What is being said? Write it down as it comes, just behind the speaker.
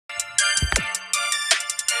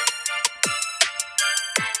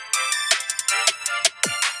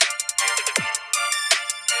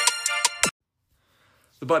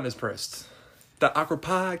button is pressed. The Awkward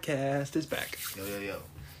Podcast is back. Yo.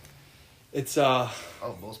 It's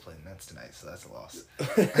Bulls playing Nets tonight, so that's a loss.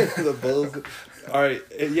 the Bulls. All right,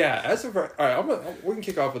 yeah. We can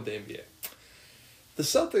kick off with the NBA. The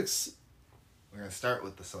Celtics. We're gonna start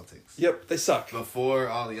with the Celtics. Yep, they suck. Before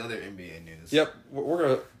all the other NBA news. Yep, we're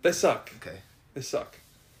gonna. They suck. Okay. They suck.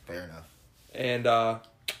 Fair enough. And I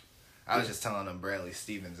was just telling them Bradley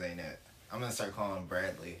Stevens ain't it. I'm gonna start calling him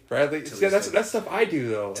Bradley. Bradley. Yeah, that's stuff I do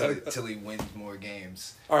though. Till he wins more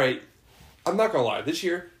games. All right, I'm not gonna lie. This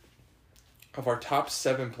year, of our top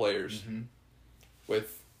 7 players,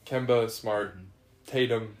 with Kemba, Smart,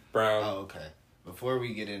 Tatum, Brown. Oh, okay. Before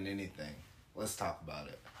we get into anything, let's talk about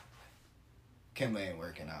it. Kemba ain't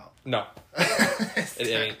working out. No. It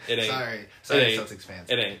ain't. Sorry, Celtics fans.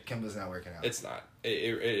 It ain't. Kemba's not working out. It's not.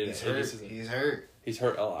 He's hurt. He's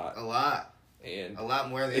hurt a lot. A lot. And a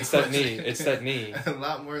lot more than it's that knee. It's that knee. A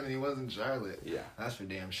lot more than he was in Charlotte. Yeah, that's for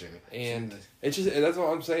damn sure. And it's just that's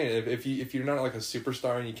what I'm saying. If you're not like a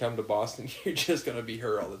superstar and you come to Boston, you're just gonna be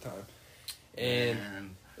hurt all the time.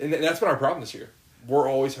 And that's been our problem this year. We're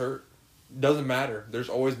always hurt. Doesn't matter. There's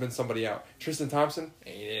always been somebody out. Tristan Thompson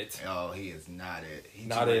ain't it. Oh, he is not it.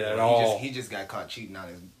 Not it at all. He just got caught cheating on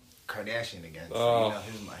his Kardashian again. So, oh.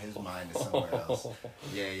 His mind is somewhere else.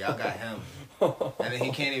 Yeah, y'all got him. And then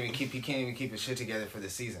he can't even keep his shit together for the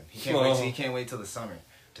season. He can't wait till the summer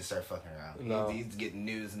to start fucking around. No. He's getting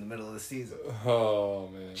news in the middle of the season. Oh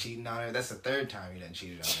man. Cheating on her. That's the 3rd time he done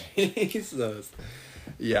cheated on her. Jesus.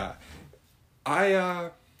 Yeah.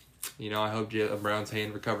 I hope Jaylen Brown's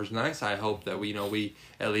hand recovers nice. I hope that we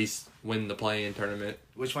at least win the play-in tournament.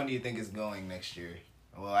 Which one do you think is going next year?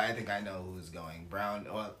 Well, I think I know who's going. Brown.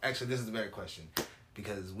 Well, actually, this is a better question.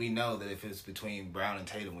 Because we know that if it's between Brown and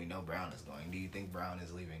Tatum, we know Brown is going. Do you think Brown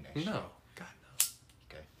is leaving next year? No. God,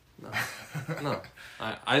 no. Okay. No.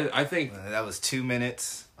 I think... that was 2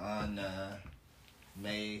 minutes on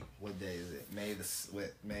May... What day is it? May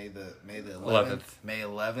the 11th. May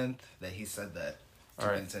 11th that he said that. All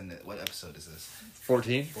right. What episode is this?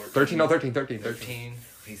 14? 13? No, 13.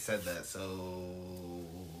 He said that, so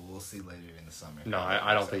we'll see later in the summer. No,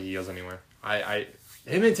 I don't think he goes anywhere.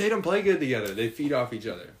 Him and Tatum play good together. They feed off each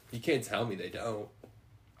other. You can't tell me they don't.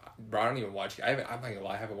 Bro, I don't even watch. I'm not gonna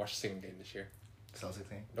lie. I haven't watched a single game this year. Celtics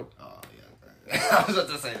team? Nope. Oh yeah. I was about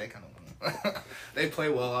to say they kind of they play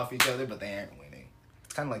well off each other, but they aren't winning.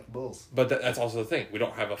 It's kind of like the Bulls. But that's also the thing. We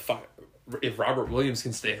don't have a fight. If Robert Williams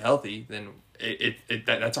can stay healthy, then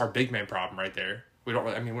that's our big man problem right there. We don't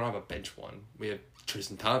have a bench one. We have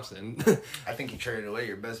Tristan Thompson. I think you traded away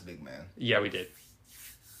your best big man. Yeah, we did.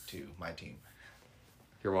 To my team.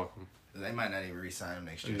 You're welcome. They might not even re-sign him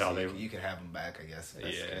next year. No, so you could have him back, I guess.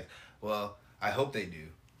 Yeah. Well, I hope they do.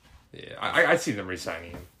 Yeah, I see them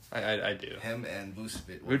re-signing him. I do. Him and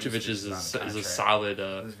Vucevic. Vucevic is a solid...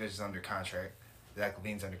 Vucevic is under contract. Zach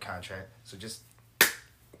LaVine's under contract. So just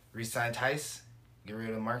re-sign Tice. Get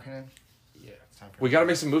rid of Markkanen. Yeah. We got to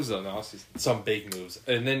make some moves, though, now. Some big moves.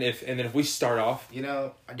 And then if we start off... Danny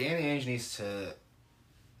Ainge needs to...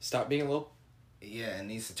 Stop being a little... Yeah, and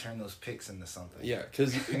needs to turn those picks into something. Yeah,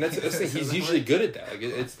 because that's the thing. He's usually good at that. Like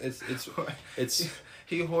it's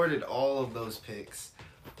he hoarded all of those picks,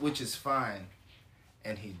 which is fine,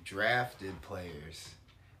 and he drafted players,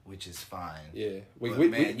 which is fine. Yeah,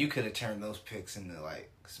 you could have turned those picks into like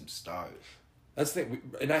some stars. That's the thing,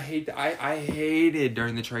 and I hated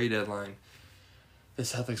during the trade deadline. The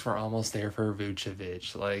Celtics were almost there for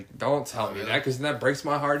Vucevic. Like, don't tell me that, because that breaks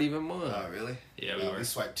my heart even more. Oh, really? Yeah, we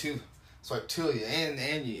swiped two. Swipe 2 of you,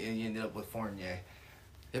 and you ended up with Fournier.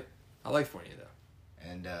 Yep, I like Fournier though.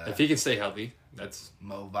 And if he can stay healthy, that's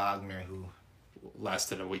Mo Wagner, who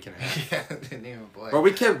lasted a week and a half. Yeah, didn't even play. But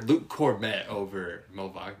we kept Luke Cornett over Mo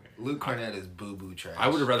Wagner. Luke Cornett is boo trash. I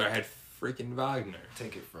would have rather had freaking Wagner.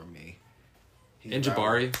 Take it from me. And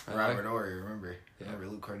Jabari. Robert Horry, remember? Yeah. Remember,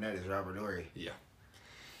 Luke Cornett is Robert Horry. Yeah.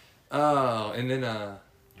 Oh, and then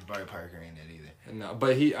Jabari Parker ain't it either. No,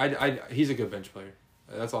 but he's a good bench player.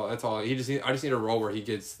 That's all. I just need a role where he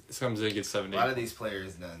comes in and gets 70. A lot of these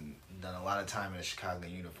players done a lot of time in a Chicago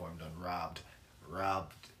uniform, robbed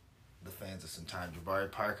the fans of some time.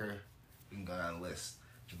 Jabari Parker, you can go down the list.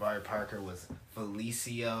 Jabari Parker was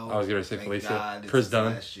Felicio. I was gonna say Felicio. Chris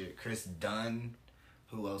Dunn. Chris Dunn.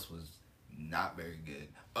 Who else was not very good?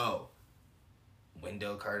 Oh,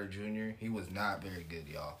 Wendell Carter Jr. He was not very good,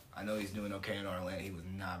 y'all. I know he's doing okay in Orlando. He was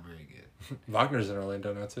not very good. Wagner's in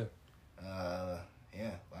Orlando now too.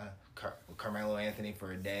 Yeah, Carmelo Anthony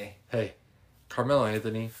for a day. Hey, Carmelo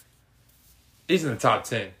Anthony, he's in the top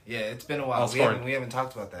 10. Yeah, it's been a while. We haven't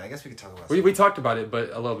talked about that. I guess we could talk about we talked about it,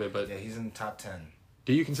 but a little bit. But yeah, he's in the top 10.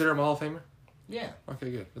 Do you consider him a Hall of Famer? Yeah.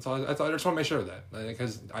 Okay, good. That's all. I just want to make sure of that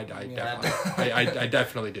because I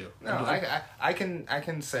definitely do. No, I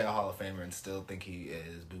can say a Hall of Famer and still think he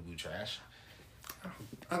is boo-boo trash.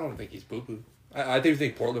 I don't think he's boo-boo. I do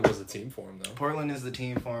think Portland was the team for him, though. Portland is the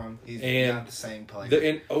team for him. He's not the same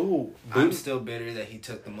player. I'm still bitter that he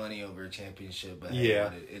took the money over a championship, but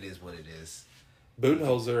yeah, it is what it is.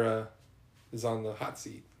 Budenholzer is on the hot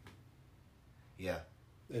seat. Yeah.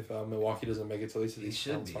 If Milwaukee doesn't make it to at least he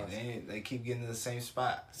should be. They keep getting to the same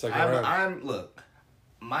spot. Every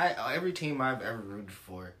team I've ever rooted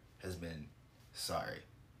for has been sorry.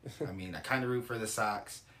 I mean, I kind of root for the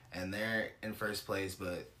Sox, and they're in first place,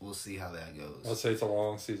 but we'll see how that goes. I'll say it's a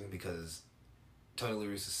long season because Tony La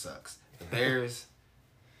Russa sucks. The Bears,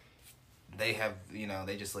 they have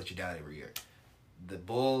they just let you down every year. The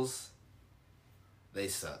Bulls, they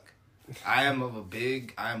suck. I am a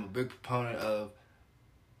big proponent of,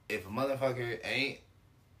 if a motherfucker ain't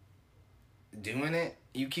doing it,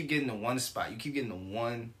 you keep getting to one spot. You keep getting to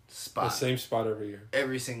one spot. The same spot every year.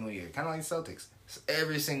 Every single year. Kind of like Celtics.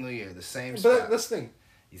 Every single year, the same spot. But that's the thing.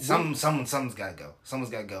 Someone's got to go.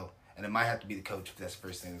 Someone's got to go. And it might have to be the coach if that's the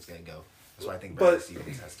first thing that's got to go. That's why I think Brad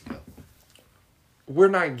Stevens has to go. We're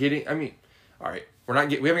not getting... I mean, all right. We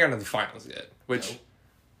haven't gotten to the finals yet. Which... Nope.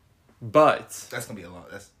 But... That's going to be a long...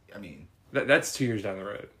 That's 2 years down the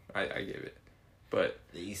road. I gave it. But...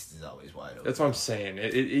 The East is always wide open. That's what I'm saying.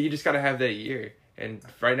 You just got to have that year. And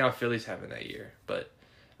right now, Philly's having that year. But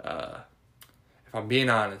if I'm being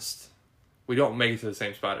honest, we don't make it to the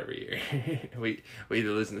same spot every year. we either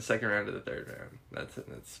lose in the second round or the third round. That's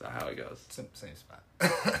how it goes. Same spot.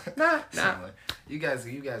 Nah. You guys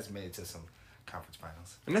made it to some conference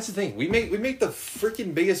finals. And that's the thing. We make the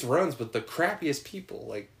freaking biggest runs with the crappiest people.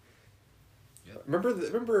 Like, yep. Remember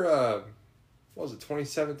what was it,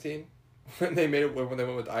 2017? When they made it, when they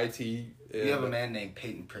went with IT. You have a man named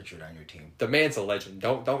Peyton Pritchard on your team. The man's a legend.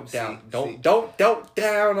 Don't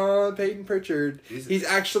down on Peyton Pritchard. He's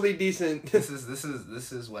actually decent. This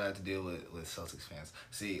is what I have to deal with Celtics fans.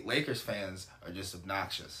 See, Lakers fans are just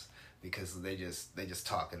obnoxious because they just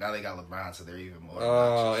talk, and now they got LeBron, so they're even more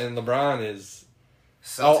obnoxious. And LeBron is.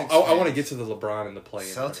 Celtics I want to get to the LeBron and the play.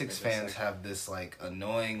 Celtics fans have this like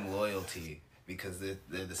annoying loyalty because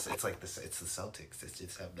it's like it's the Celtics. They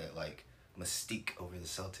just have that like mystique over the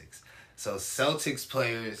Celtics. So Celtics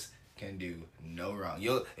players can do no wrong.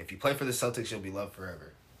 If you play for the Celtics, you'll be loved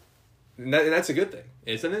forever. And that's a good thing,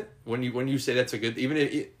 isn't it? When you say that's a good, even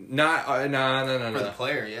if no. For the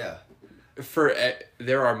player, yeah.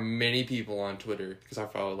 There are many people on Twitter, because I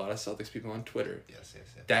follow a lot of Celtics people on Twitter. Yes.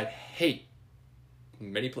 That hate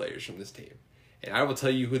many players from this team, and I will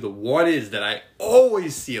tell you who the one is that I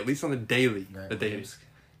always see, at least on the daily.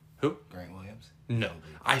 Who? Grant Williams. No,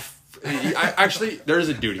 I actually, there's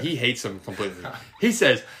a dude. He hates him completely. He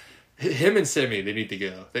says him and Simi, they need to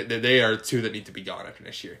go. They are two that need to be gone after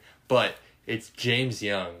next year. But it's James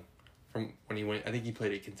Young from when he went. I think he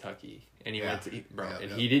played at Kentucky, and he went to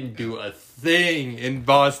he didn't do a thing in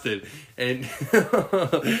Boston, and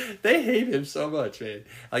they hate him so much, man.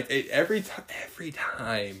 Like every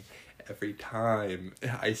time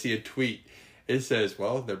I see a tweet, it says,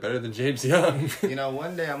 well, they're better than James Young.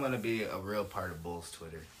 One day I'm going to be a real part of Bulls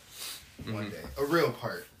Twitter. One day. A real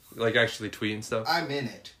part. Like actually tweeting stuff? I'm in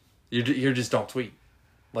it. You just don't tweet.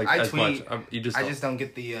 Like I as tweet. Much. I just don't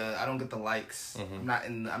get the I don't get the likes.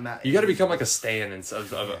 Mm-hmm. I'm not. You got to become like a stan and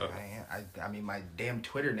stuff. I mean, my damn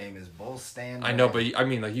Twitter name is Bulls Stan. I know, but I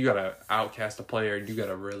mean, like you got to outcast a player, and you got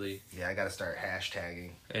to really. Yeah, I got to start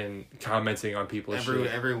hashtagging and commenting on people's shit.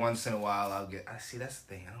 Every once in a while, I'll get. See, that's the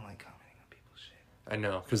thing. I don't like commenting. I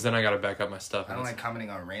know, because then I gotta back up my stuff. I don't like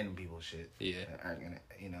commenting on random people's shit. Yeah.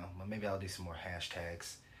 But maybe I'll do some more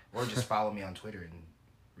hashtags. Or just follow me on Twitter and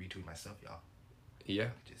retweet my stuff, y'all. Yeah.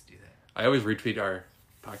 Just do that. I always retweet our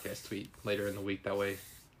podcast tweet later in the week. That way,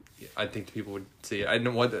 I think people would see it. I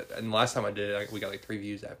know and the last time I did it, we got like 3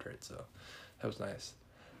 views after it, so that was nice.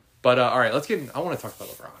 But, all right, I want to talk about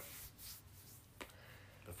LeBron.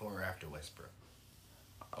 Before or after Westbrook?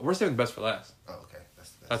 We're saving the best for last. Oh, okay.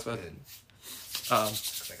 That's good.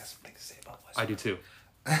 Because I got something to say about Westbrook. I do too.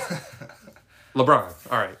 LeBron.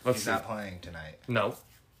 All right, let's see. He's not playing tonight. No.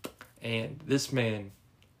 And this man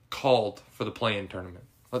called for the play-in tournament.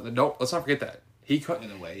 Let's not forget that.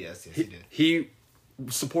 In a way, yes, he did. He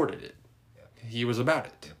supported it. Yep. He was about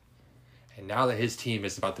it. Yep. And now that his team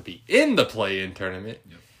is about to be in the play-in tournament,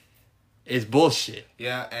 it's bullshit.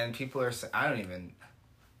 Yeah, and people are saying, I don't even...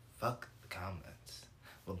 Fuck the comments.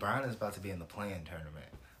 LeBron is about to be in the play-in tournament,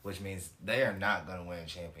 which means they are not going to win a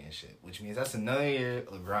championship, which means that's another year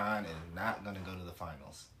LeBron is not going to go to the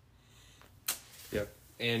finals. Yep.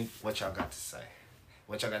 And what y'all got to say?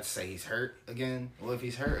 What y'all got to say? He's hurt again? Well, if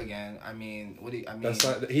he's hurt again, I mean, That's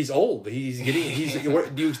not. He's old. He's getting.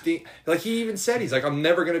 What do you think? Like he even said, he's like, I'm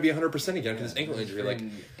never gonna be 100% again for this ankle injury. Like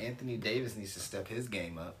Anthony Davis needs to step his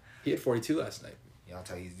game up. He had 42 last night. Yeah, I'll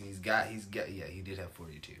tell you, he did have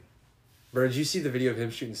 42. Bro, did you see the video of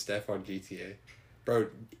him shooting Steph on GTA? Bro,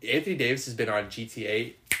 Anthony Davis has been on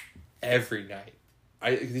GTA every night.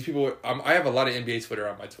 I have a lot of NBA Twitter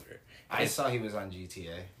on my Twitter. I saw he was on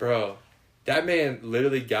GTA. Bro, that man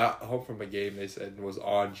literally got home from a game, they said, and was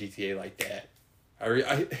on GTA like that.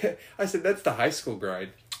 I said, that's the high school grind.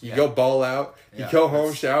 You go ball out, you go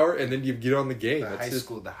home, shower, and then you get on the game. The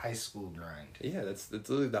high school grind. Yeah, that's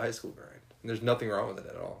literally the high school grind. And there's nothing wrong with it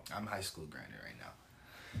at all. I'm high school grinder right now.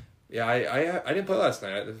 Yeah, I didn't play last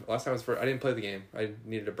night. Last time I didn't play the game. I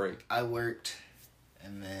needed a break. I worked,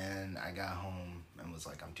 and then I got home and was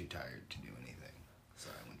like, I'm too tired to do anything. So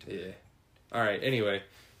I went to bed. Yeah. All right, anyway.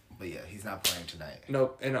 But yeah, he's not playing tonight.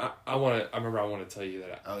 Nope, and I remember I want to tell you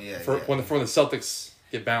that. Oh, yeah. When the Celtics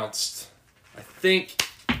get bounced, I think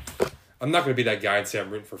I'm not going to be that guy and say I'm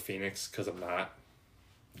rooting for Phoenix, because I'm not.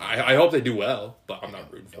 I hope they do well, but I'm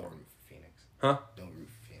not rooting for them. Don't root for Phoenix. Huh? Don't root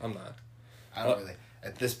for Phoenix. I'm not. I don't really.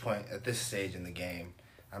 At this point, at this stage in the game,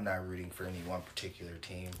 I'm not rooting for any one particular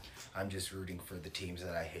team. I'm just rooting for the teams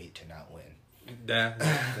that I hate to not win.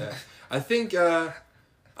 Yeah. I think I'm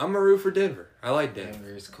going to root for Denver. I like Denver.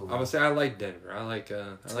 Denver is cool. I'm going to say I like Denver.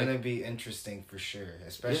 It's going to be interesting for sure,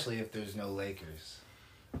 especially if there's no Lakers.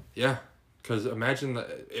 Yeah. Because imagine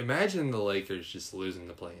the Lakers just losing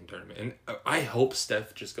the play-in tournament. And I hope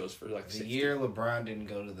Steph just goes for like 60. The year LeBron didn't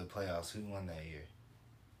go to the playoffs, who won that year?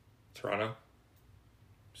 Toronto.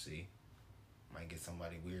 See? Might get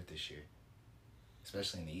somebody weird this year.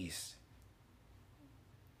 Especially in the East.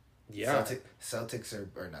 Yeah. Celtics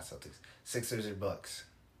or not Celtics. Sixers or Bucks?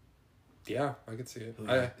 Yeah, I could see it. Who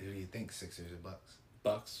do you think, Sixers or Bucks?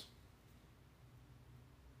 Bucks.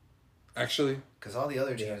 Actually. Because all the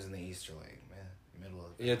other teams in the East are like, man, middle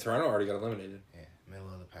of the pack. Yeah, Toronto already got eliminated. Yeah,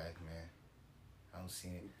 middle of the pack, man. I don't see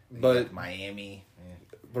it. But Miami.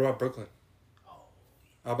 Yeah. What about Brooklyn? Oh.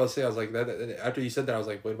 I was about to say, I was like, that after you said that, I was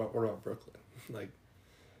like, what about Brooklyn? Like,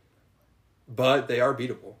 but they are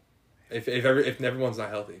beatable. If everyone's not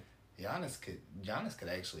healthy. Giannis could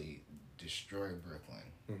actually destroy Brooklyn.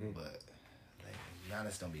 Mm-hmm. But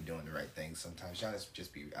Giannis don't be doing the right things sometimes. Giannis would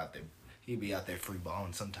just be out there. He'd be out there free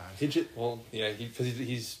balling sometimes. Because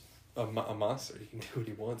he's a monster. He can do what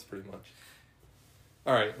he wants pretty much.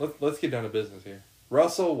 All right, let's get down to business here.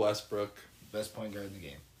 Russell Westbrook, best point guard in the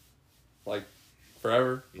game. Like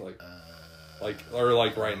forever, like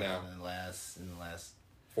right now. In the last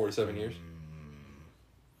 47 years.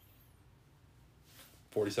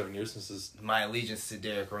 47 years since his... My allegiance to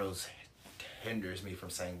Derrick Rose hinders me from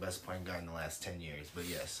saying best point guard in the last 10 years. But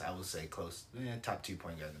yes, I will say close. Top 2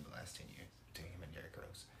 point guard in the last 10 years. Between him and Derrick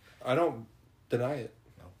Rose. I don't deny it.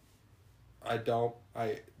 No. I don't.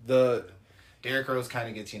 Derrick Rose kind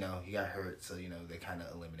of gets, he got hurt, so, they kind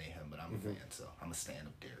of eliminate him. But I'm a fan, so I'm a stand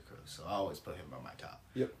of Derrick Rose. So I always put him on my top.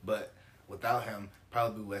 Yep. But without him,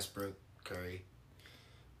 probably Westbrook, Curry.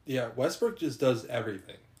 Yeah, Westbrook just does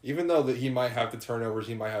everything. Even though that he might have the turnovers,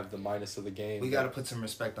 he might have the minus of the game. We got to put some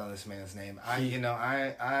respect on this man's name. I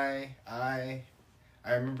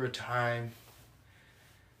remember a time,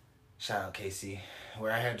 shout out Casey,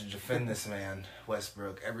 where I had to defend this man,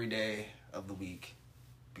 Westbrook, every day of the week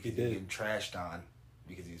because he was getting trashed on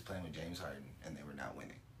because he was playing with James Harden and they were not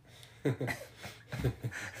winning.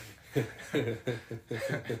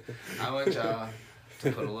 I want y'all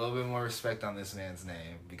to put a little bit more respect on this man's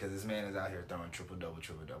name because this man is out here throwing triple-double.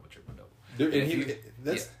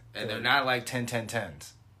 And they're not like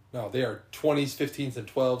 10-10-10s. No, they are 20s, 15s, and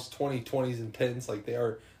 12s, 20s, and 10s. Like, they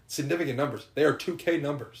are significant numbers. They are 2K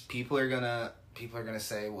numbers. People are gonna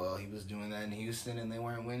say, well, he was doing that in Houston and they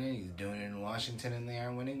weren't winning. He's doing it in Washington and they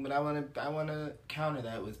aren't winning. But I wanna counter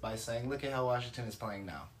that by saying, look at how Washington is playing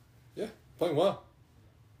now. Yeah, playing well.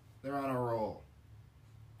 They're on a roll.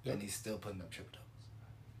 Yep. And he's still putting up triple doubles.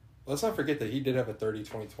 Let's not forget that he did have a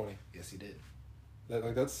 30-20-20. Yes, he did.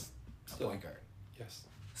 That's still a point guard. Yes.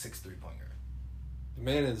 6'3" point guard. The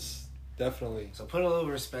man is definitely. So put a little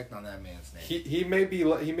respect on that man's name. He may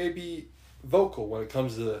be vocal when it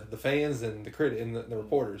comes to the fans and the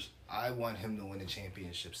reporters. I want him to win a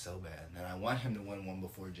championship so bad, and I want him to win one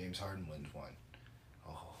before James Harden wins one.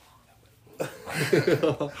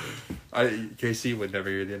 KC would never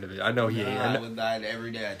hear the end of it. I know he. I would die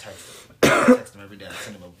every day. I text him. I text him every day. I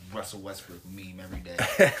send him a Russell Westbrook meme every day.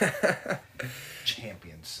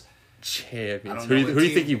 Champions. Who do you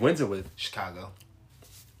think he wins it with? Chicago.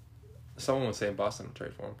 Someone was saying Boston will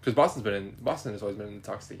trade for him because Boston has always been in the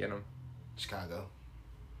talks to get him. Chicago.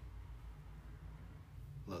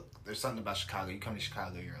 there's something about Chicago. You come to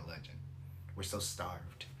Chicago, you're a legend. We're so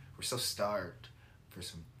starved. We're so starved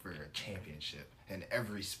for a championship in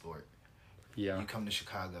every sport. Yeah. You come to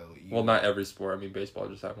Chicago. Well, not every sport. I mean, baseball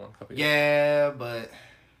just had one a couple years. Yeah, but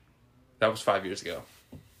that was 5 years ago.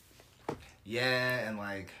 Yeah, and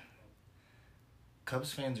like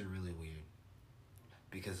Cubs fans are really weird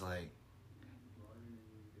because like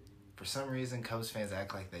for some reason Cubs fans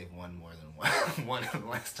act like they've won more than one in the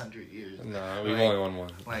last 100 years. No, we've only won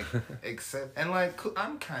one. Like except and like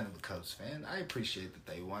I'm kind of a Cubs fan. I appreciate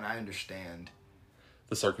that they won. I understand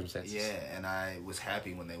the circumstances. Yeah, and I was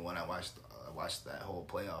happy when they won. I watched that whole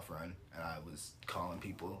playoff run, and I was calling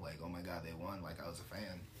people like, "Oh my God, they won!" Like I was a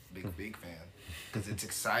fan, big fan, because it's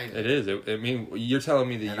exciting. It is. I mean, you're telling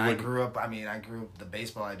me that and you. I grew up. The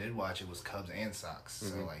baseball I did watch, it was Cubs and Sox.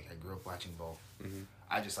 Mm-hmm. So like I grew up watching both. Mm-hmm.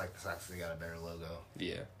 I just like the Sox. They got a better logo.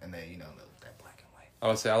 Yeah. And they, that black and white. I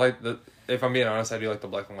would say I like if I'm being honest, I do like the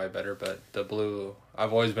black and white better, but the blue.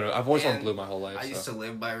 I've always wanted blue my whole life. I used to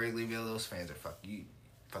live by Wrigleyville. Those fans are fucking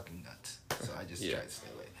nuts. So I just tried to stay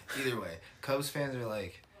away. Either way, Cubs fans are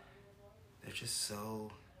like, they're just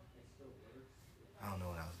so. I don't know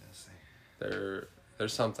what I was gonna say.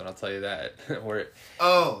 There's something, I'll tell you that.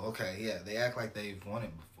 Oh, okay, yeah. They act like they've won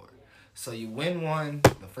it before. So you win one,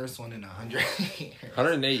 the first one in 100 years.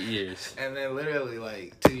 108 years. And then literally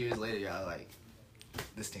like 2 years later, y'all like,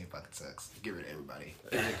 this team fucking sucks. Get rid of everybody.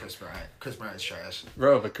 Get rid of Chris Bryant. Chris Bryant's trash.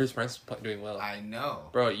 Bro, but Chris Bryant's doing well. I know.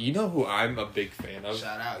 Bro, you know who I'm a big fan of?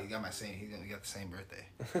 Shout out. He got the same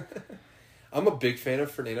birthday. I'm a big fan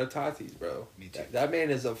of Fernando Tatis, bro. Me too. That man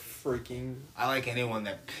is a freaking... I like anyone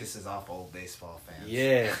that pisses off old baseball fans.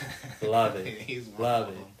 Yeah. Love it. He's love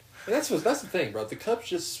it. And that's the thing, bro. The Cubs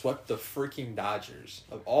just swept the freaking Dodgers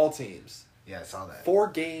of all teams. Yeah, I saw that.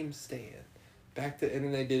 4-game stand. And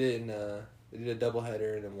then they did it in... They did a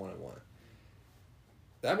doubleheader and then 1-1.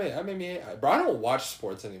 That made me... Bro, I don't watch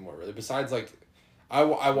sports anymore, really. Besides, like... I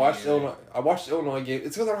watched Illinois. I watched the Illinois game.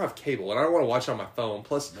 It's because I don't have cable and I don't want to watch it on my phone.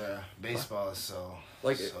 Plus, baseball is so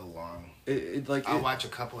long. I'll watch a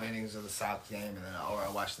couple innings of the Sox game and then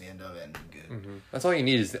I'll watch the end of it and I'm good. Mm-hmm. That's all you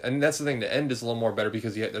need and that's the thing. The end is a little more better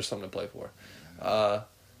because there's something to play for. I'm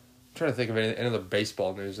trying to think of any other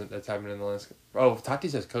baseball news that's happening in the last. Oh,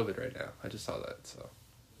 Tatis has COVID right now. I just saw that. So,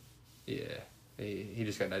 yeah, he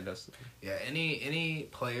just got diagnosed. Yeah, any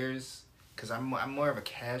players. Because I'm more of a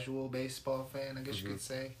casual baseball fan, I guess you could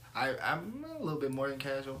say. I'm a little bit more than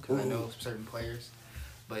casual because I know certain players.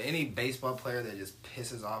 But any baseball player that just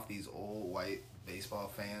pisses off these old white baseball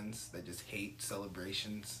fans that just hate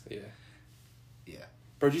celebrations. Yeah. Yeah.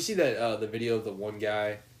 Bro, did you see that the video of the one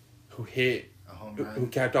guy who hit a home run? Who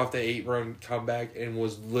capped off the 8-run comeback and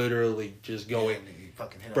was literally just going. Yeah, he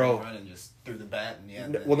fucking hit a home run and just threw the bat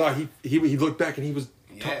and he looked back and he was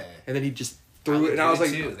and then he just threw it, and I was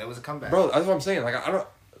like, that was a comeback, bro. That's what I'm saying. Like, I don't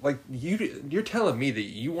like you're telling me that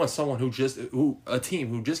you want someone a team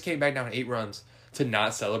who just came back down 8 runs to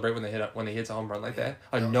not celebrate when they hits a home run like that,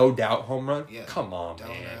 no doubt home run. Yeah. Come on,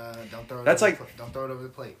 man. Don't throw it. Don't throw it over the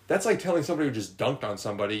plate. That's like telling somebody who just dunked on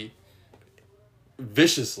somebody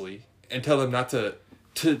viciously and tell them not to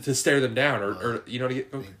stare them down or to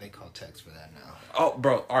get. They call text for that now. Oh,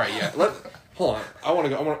 bro. All right, yeah. Hold on. I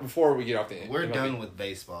want to before we get off the. We're done with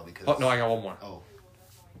baseball because. Oh no, I got one more.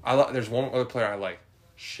 Oh. There's one other player I like,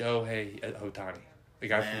 Shohei Ohtani. The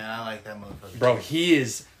guy. I like that motherfucker. Bro, he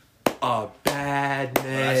is a bad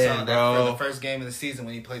man, I saw that bro. for the first game of the season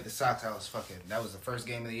when he played the Sox. That was the first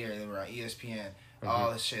game of the year. They were on ESPN.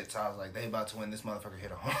 All this shit. So I was like, they about to win. This motherfucker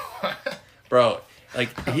hit a home run. Bro,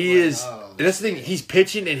 like he is. That's the thing. He's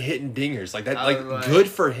pitching and hitting dingers like that. Like good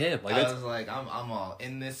for him. Like I was like, I'm all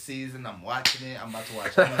in this season. I'm watching it. I'm about to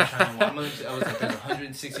watch. I was like, there's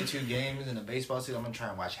 162 games in the baseball season. I'm gonna try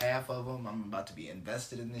and watch half of them. I'm about to be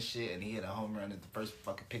invested in this shit. And he hit a home run at the first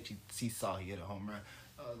fucking pitch he saw. He hit a home run.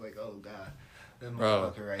 I was like, oh god.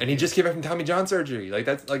 Bro, and he just came back from Tommy John surgery. Like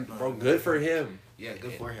that's like, bro, good for him. Yeah,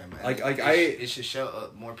 good for him. Man. It should show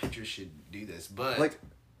up. More pitchers should do this, but like.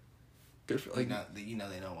 Good for, like,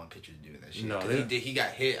 they don't want pitchers to do that shit. No, he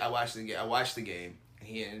got hit. I watched the game, and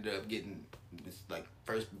he ended up getting this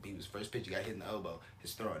first pitch. He got hit in the elbow,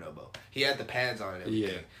 his throwing elbow. He had the pads on and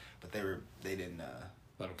everything, but they didn't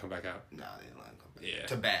let him come back out. No, they didn't let him come back. Yeah,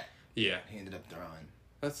 to bat. Yeah, he ended up throwing.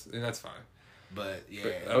 That's fine. But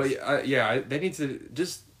yeah, they need to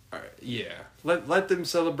just let them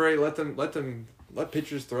celebrate. Let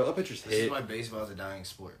pitchers throw. Let pitchers hit. This is why baseball is a dying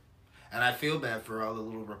sport. And I feel bad for all the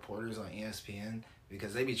little reporters on ESPN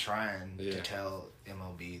because they be trying to tell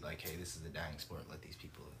MLB like, "Hey, this is a dying sport. Let these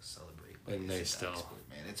people celebrate." And they still, sport,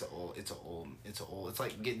 man. It's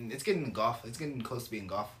like getting golf. It's getting close to being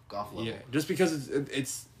golf level. Yeah, just because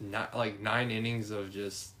it's not like 9 innings of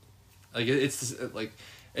just like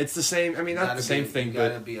it's the same. I mean, not the same thing, but you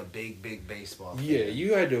gotta be a big baseball fan. Yeah,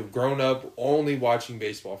 you had to have grown up only watching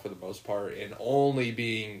baseball for the most part and only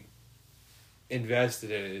being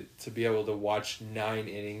invested in it to be able to watch 9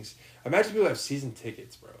 innings. Imagine people have season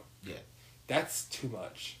tickets, bro. Yeah, that's too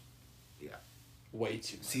much. Yeah, way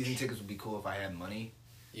too much. Season tickets would be cool if I had money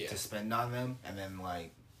to spend on them, and then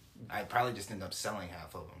like I'd probably just end up selling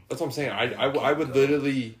half of them. That's what I'm saying. I would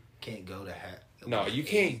literally can't go to half. No, you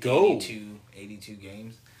can't go 82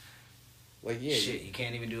 games. Like yeah, shit, you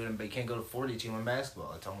can't even do it. But you can't go to 42 in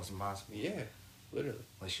basketball. It's almost impossible. Yeah, literally.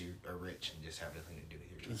 Unless you are rich and just have nothing to do with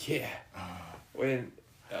your job. Yeah.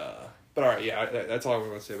 But all right, yeah, that's all I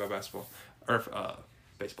want to say about basketball or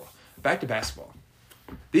baseball. Back to basketball.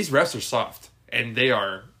 These refs are soft, and they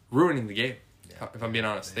are ruining the game. Yeah. If I'm being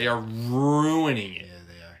honest, they are ruining it. Yeah,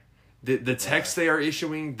 they are. The texts they are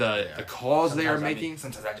issuing, the calls they are making.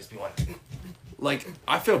 Sometimes I just be wondering. Like,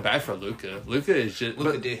 I feel bad for Luka. Luka is just...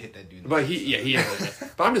 Luka did hit that dude. But he is.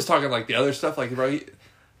 But I'm just talking, like, the other stuff. Like, bro,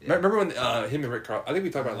 remember when him and Rick Carlisle... I think we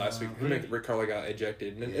talked about it last week. Him and Rick Carlisle got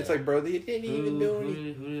ejected. And it's like, bro, they didn't even do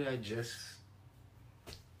anything. Who did I just...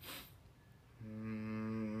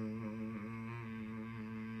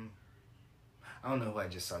 I don't know who I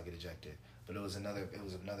just saw get ejected. But it was another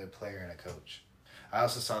player and a coach. I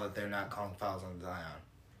also saw that they're not calling fouls on Zion.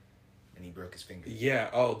 And he broke his finger. Yeah.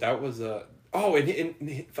 Oh, that was... Oh, and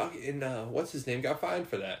what's his name got fined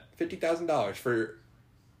for that? $50,000 for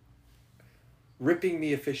ripping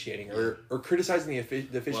the officiating or criticizing the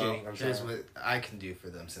officiating. Well, here's what I can do for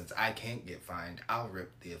them. Since I can't get fined, I'll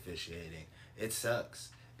rip the officiating. It sucks.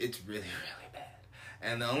 It's really, really bad.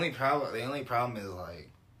 And the only problem is like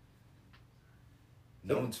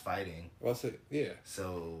no one's fighting. Well, yeah.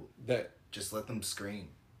 So that just let them scream.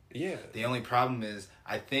 Yeah. The only problem is,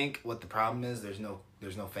 I think what the problem is, there's no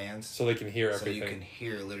fans, so they can hear everything. So you can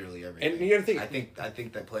hear literally everything. And you gotta think. I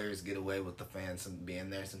think that players get away with the fans being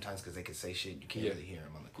there sometimes because they can say shit you can't really hear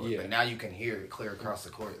them on the court. But now you can hear it clear across the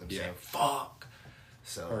court. Them saying "fuck,"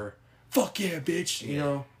 or "fuck yeah, bitch." You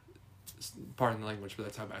know, pardon the language, but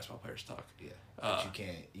that's how basketball players talk. Yeah. But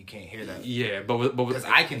you can't hear that. Yeah, but because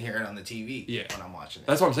I can hear it on the TV. Yeah. When I'm watching it.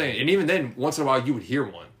 That's what I'm saying. And even then, once in a while, you would hear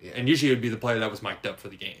one. Yeah. And usually it would be the player that was mic'd up for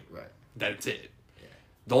the game. Right. That's it.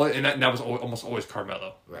 Yeah. That was almost always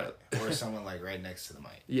Carmelo. Right. Or someone like right next to the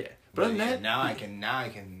mic. Yeah. But other than that, now I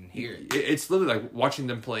can hear it. It's literally like watching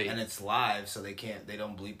them play. And it's live, so they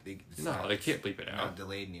don't bleep. They can't bleep it out. Not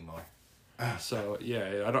delayed anymore. So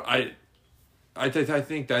yeah, I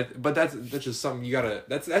think that, but that's just something you gotta.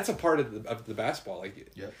 That's a part of the basketball. Like,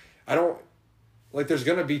 I don't like. There's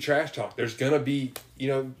gonna be trash talk. There's gonna be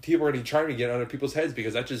people are gonna be trying to get under people's heads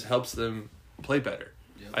because that just helps them play better.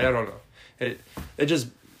 Yep. I don't know. It just,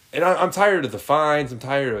 and I'm tired of the fines. I'm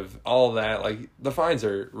tired of all that. Like the fines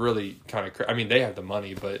are really kind of. I mean, they have the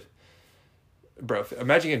money, but bro,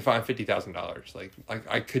 imagine getting fined $50,000. Like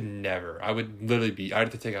I could never. I would literally be. I'd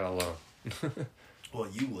have to take out a loan. Well,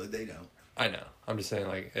 you would. They don't. I know. I'm just saying,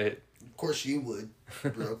 like it. Of course, you would,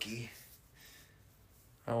 brokey.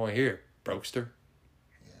 I don't want to hear it, brokester.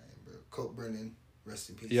 Yeah, bro. Colt Brennan, rest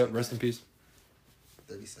in peace. Yep, rest in peace.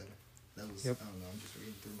 37. That was. Yep. I don't know. I'm just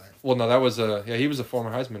reading through my. Well, no, that was he was a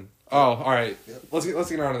former Heisman. Oh, all right. Yep. Let's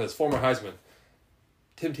get on to this. Former Heisman,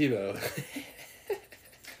 Tim Tebow.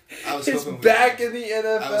 He's back in the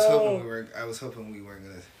NFL. I was hoping we weren't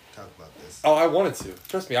gonna talk about this. Oh, I wanted to.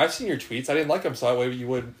 Trust me, I've seen your tweets. I didn't like them, so that way you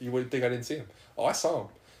wouldn't think I didn't see them. Oh, I saw them,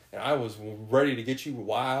 and I was ready to get you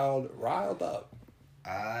riled up.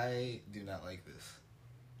 I do not like this.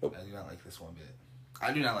 Nope. I do not like this one bit.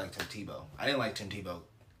 I do not like Tim Tebow. I didn't like Tim Tebow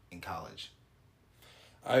in college.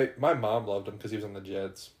 My mom loved him because he was on the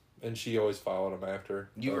Jets, and she always followed him after.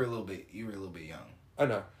 You were a little bit young. I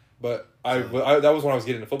know, but I that was when I was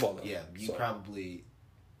getting into football though. Yeah, you probably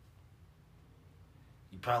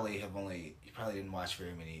didn't watch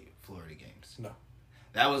very many Florida games. No.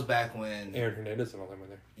 That was back when Aaron Hernandez and all them were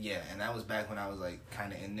there. Yeah, and that was back when I was like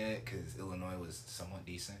kind of into it because Illinois was somewhat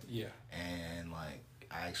decent. Yeah. And like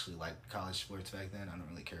I actually liked college sports back then. I don't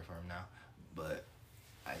really care for them now, but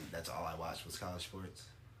that's all I watched was college sports.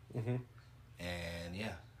 Mhm. And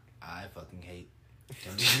yeah, I fucking hate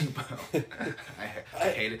Tim Tebow. I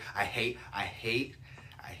hate it.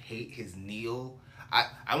 I hate his kneel.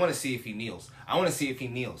 I want to see if he kneels.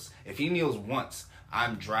 If he kneels once,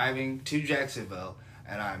 I'm driving to Jacksonville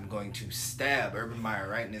and I'm going to stab Urban Meyer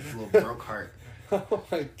right in his little broke heart. Oh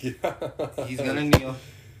my God. He's gonna kneel.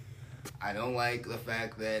 I don't like the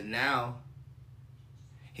fact that now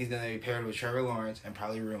He's going to be paired with Trevor Lawrence and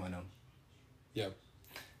probably ruin him. Yep.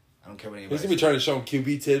 I don't care what anybody He's going to be trying to show him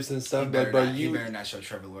QB tips and stuff. You better not show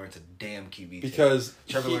Trevor Lawrence a damn QB because tip.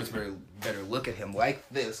 Trevor Lawrence better look at him like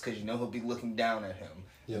this because you know he'll be looking down at him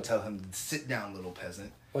and tell him to sit down, little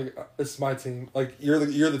peasant. Like, it's my team. Like, you're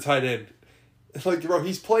the tight end. It's like, bro,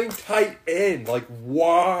 he's playing tight end. Like,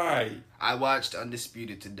 why? I watched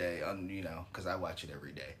Undisputed today, because I watch it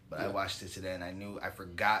every day. But I watched it today, and I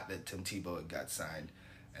forgot that Tim Tebow had got signed,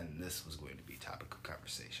 and this was going to be topic of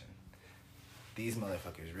conversation. These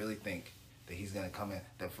motherfuckers really think that he's going to come in.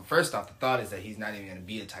 First off, the thought is that he's not even going to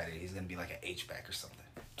be a tight end. He's going to be like an H-back or something.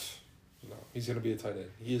 No, he's going to be a tight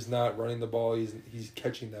end. He is not running the ball. He's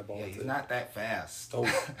catching that ball. Yeah, he's not that fast. Oh.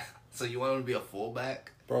 So you want him to be a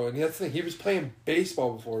fullback? Bro, and that's the thing. He was playing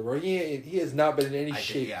baseball before, bro. He has not been in any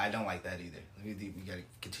shape. Yeah, I don't like that either. We got to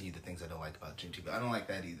continue the things I don't like about Jim Tebow. I don't like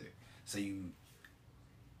that either. So you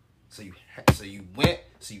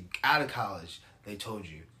out of college, they told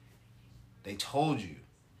you to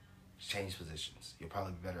change positions. You'll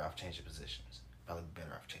probably be better off changing positions.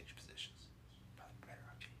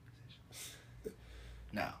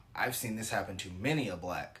 Now, I've seen this happen to many a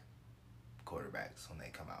black quarterbacks when they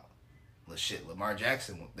come out. Shit, Lamar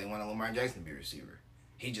Jackson, they wanted Lamar Jackson to be a receiver.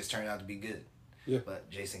 He just turned out to be good. Yeah. But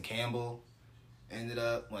Jason Campbell ended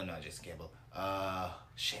up, not Jason Campbell. I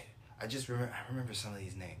remember some of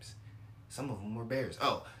these names. Some of them were Bears.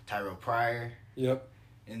 Oh, Tyrell Pryor. Yep.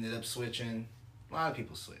 Ended up switching. A lot of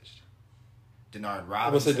people switched. Denard Robinson. I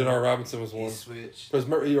would say Denard Robinson was one. He switched.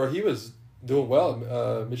 Because he was doing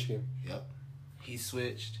well in Michigan. Yep. He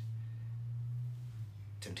switched.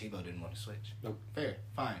 Tim Tebow didn't want to switch. Nope. Fair.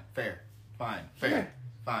 Fine.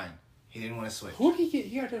 He didn't want to switch. Who did he get?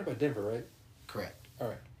 He got done by Denver, right? Correct. All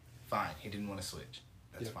right. Fine. He didn't want to switch.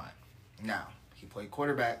 That's fine. Now, he played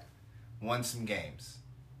quarterback, won some games.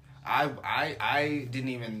 I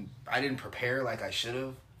didn't prepare like I should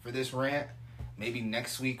have for this rant. Maybe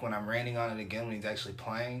next week when I'm ranting on it again when he's actually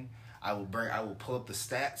playing, I will pull up the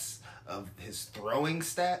stats of his throwing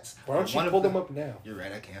stats. Why don't you pull them up now? You're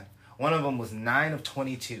right, I can. One of them was 9 of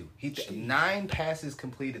 22. 9 passes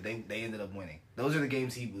completed. They ended up winning. Those are the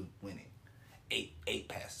games he was winning. 8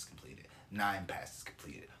 passes completed. 9 passes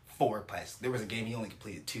completed. 4 passes. There was a game he only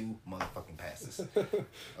completed 2 motherfucking passes.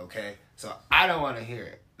 Okay? So I don't want to hear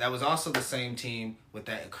it. That was also the same team with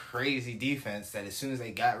that crazy defense that as soon as they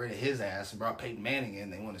got rid of his ass and brought Peyton Manning in,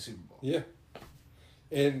 they won the Super Bowl. Yeah.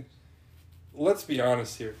 And let's be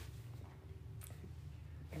honest here.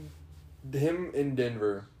 Him in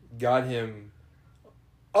Denver got him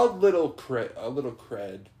a little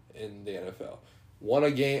cred in the NFL. Won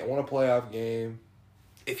a playoff game.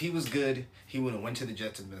 If he was good, he would have went to the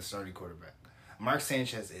Jets and been a starting quarterback. Mark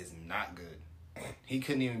Sanchez is not good. He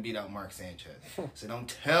couldn't even beat out Mark Sanchez. So don't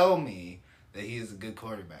tell me that he is a good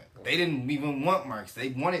quarterback. They didn't even want Mark. They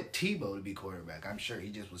wanted Tebow to be quarterback. I'm sure he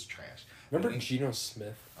just was trash. Remember Geno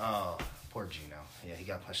Smith? Oh, poor Geno. Yeah, he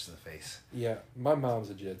got punched in the face. Yeah, my mom's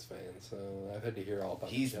a Jets fan, so I've had to hear all about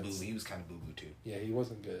the Jets. He was kind of boo-boo, too. Yeah, he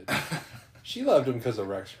wasn't good. She loved him because of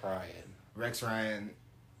Rex Ryan. Rex Ryan,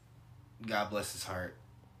 God bless his heart,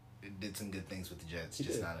 did some good things with the Jets.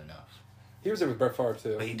 Not enough. He was there with Brett Favre,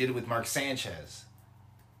 too. But he did it with Mark Sanchez.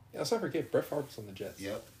 Yeah, let's not forget, Brett Favre was on the Jets.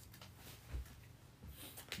 Yep.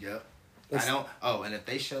 And if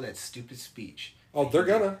they show that stupid speech... Oh, they're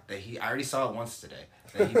gonna. I already saw it once today.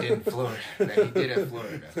 That he did in Florida. At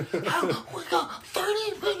Florida. We got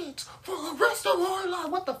 30 minutes for the rest of our life.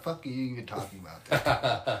 What the fuck are you even talking about?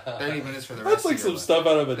 30 minutes for the rest of your life. That's like some stuff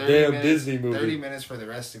out of a damn Disney movie. 30 minutes for the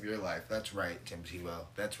rest of your life. That's right, Tim Tebow.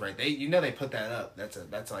 That's right. They put that up.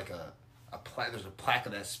 That's like a plaque. There's a plaque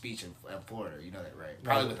of that speech in Florida. You know that, right?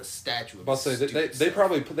 Probably with a statue of I'll say they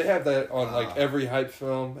probably they have that on like every hype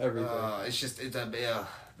film, everything.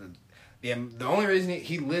 The only reason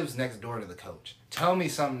he lives next door to the coach. Tell me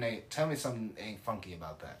something ain't funky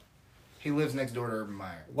about that. He lives next door to Urban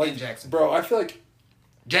Meyer. Like in Jackson. Bro, I feel like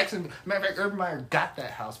matter of fact, Urban Meyer got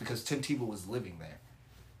that house because Tim Tebow was living there.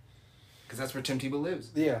 Because that's where Tim Tebow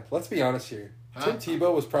lives. Yeah, let's be honest here. Tim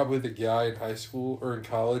Tebow was probably the guy in high school or in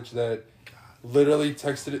college that literally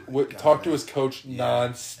talked to his coach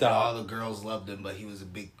nonstop. And all the girls loved him, but he was a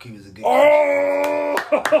good Oh!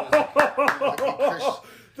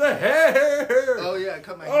 The hair! Oh, yeah,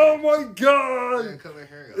 cut my hair. Oh, my God! Yeah, cut my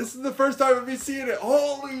hair. This is the first time I've been seeing it.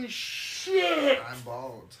 Holy shit! I'm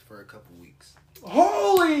bald for a couple weeks.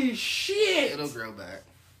 Holy shit! It'll grow back.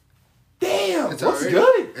 Damn! It's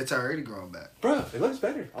good? It's already growing back. Bro, it looks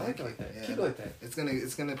better. I like it like that. Yeah. Keep it like that.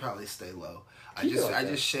 It's gonna probably stay low. I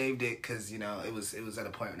just shaved it because it was at a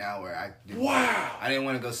point now where I didn't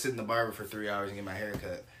want to go sit in the barber for 3 hours and get my hair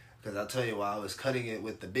cut. Because I'll tell you, while I was cutting it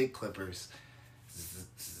with the big clippers,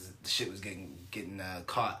 the shit was getting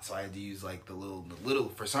caught. So I had to use like the little.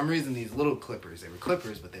 For some reason, these little clippers. They were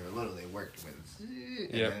clippers, but they were little. They worked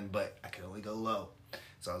with. Yeah. But I could only go low.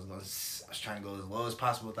 So I was trying to go as low as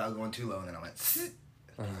possible without going too low, and then I went.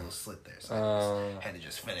 A little slit there, so I had to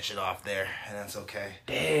just finish it off there, and that's okay.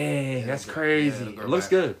 Dang, that's crazy. It looks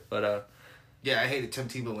good, but yeah, I hated Tim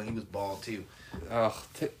Tebow when he was bald too. Oh,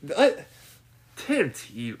 Tim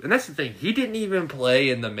Tebow, and that's the thing. He didn't even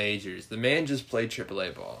play in the majors. The man just played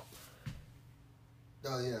AAA ball.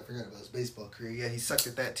 Oh yeah, I forgot about his baseball career. Yeah, he sucked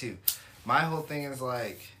at that too. My whole thing is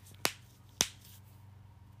like,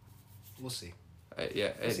 we'll see.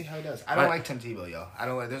 We'll see how he does. I don't like Tim Tebow, y'all. I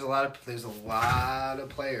don't like. There's a lot of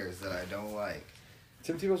players that I don't like.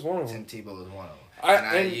 Tim Tebow's one of them. Tim Tebow is one of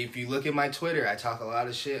them. If you look at my Twitter, I talk a lot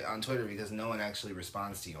of shit on Twitter because no one actually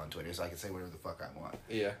responds to you on Twitter, so I can say whatever the fuck I want.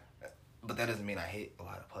 Yeah. But that doesn't mean I hate a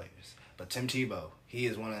lot of players. But Tim Tebow, he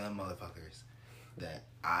is one of them motherfuckers that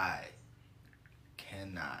I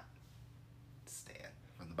cannot stand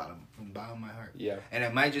from the bottom of my heart. Yeah. And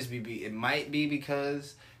it might just be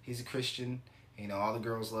because he's a Christian. You know, all the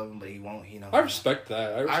girls love him, but he won't. You know, I respect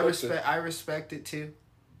that. I respect it too.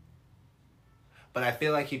 But I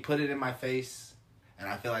feel like he put it in my face, and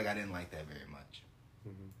I feel like I didn't like that very much.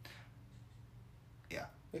 Mm-hmm. Yeah,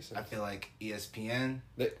 I feel like ESPN.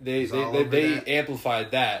 They amplified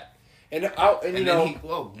that, and you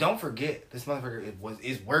know. Don't forget this motherfucker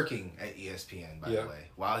is working at ESPN by the way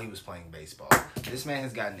while he was playing baseball. This man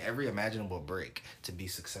has gotten every imaginable break to be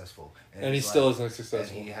successful, and he still isn't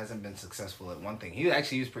successful. And he hasn't been successful at one thing. He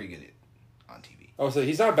was pretty good at on TV. Oh, so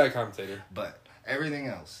he's not a bad commentator, but everything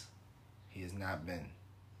else, he has not been.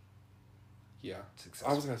 Yeah,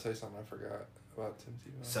 successful. I was gonna say something I forgot about Tim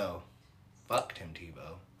Tebow. So, fuck Tim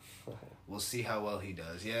Tebow. We'll see how well he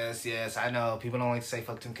does. Yes, I know. People don't like to say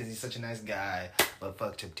fuck Tim because he's such a nice guy, but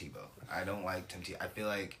fuck Tim Tebow. I don't like Tim Tebow. I feel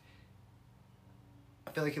like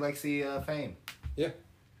he likes the fame. Yeah.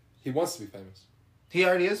 He wants to be famous. He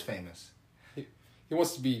already is famous. He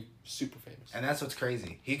wants to be super famous. And that's what's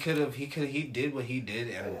crazy. He did what he did,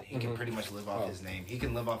 and he can pretty much live off his name. He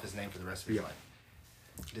can live off his name for the rest of his life.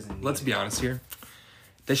 Let's be honest here.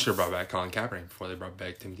 They should have brought back Colin Kaepernick before they brought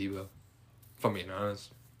back Tim Tebow. If I'm being honest.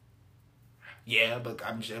 Yeah, but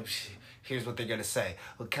here's what they're going to say.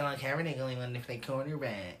 Well, Colin Kaepernick only won if they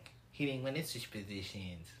cornerback. He didn't win in such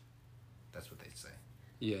positions. That's what they say.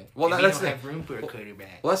 Yeah. Well, that's don't have room for a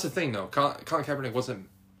quarterback. Well, that's the thing, though. Colin Kaepernick wasn't...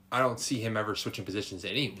 I don't see him ever switching positions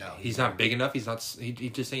anyway. No, he's not big enough. He's not... He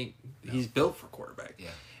just ain't... No. He's built for quarterback. Yeah.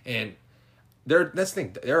 And that's the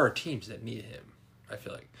thing. There are teams that need him, I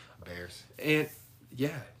feel like. Bears. And,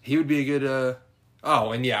 yeah, he would be a good...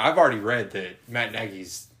 and yeah, I've already read that Matt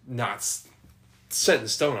Nagy's not set in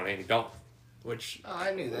stone on Andy Dalton, which... Oh,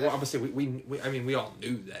 I knew that. Well, obviously, we all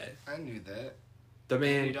knew that. I knew that. The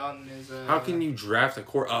man... Andy Dalton is... how can you draft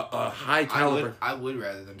a high caliber... I would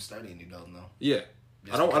rather them start Andy Dalton, though. Yeah.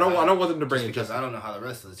 I don't want them to bring in because I don't know how the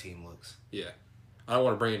rest of the team looks. Yeah. I don't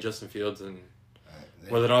want to bring in Justin Fields and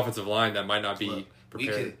with an offensive line that might not be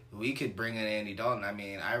prepared. We could bring in Andy Dalton. I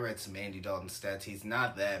mean, I read some Andy Dalton stats. He's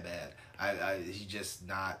not that bad. He's just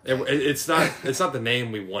not. It's not the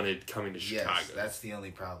name we wanted coming to Chicago. Yes, that's the only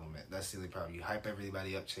problem. That's the only problem. You hype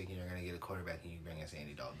everybody up thinking you're going to get a quarterback and you bring us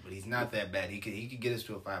Andy Dalton, but he's not that bad. He could get us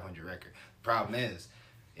to a 500 record. Problem is,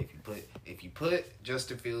 if you put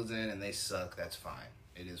Justin Fields in and they suck, that's fine.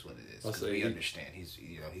 It is what it is. Because we understand he's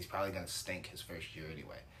probably going to stink his first year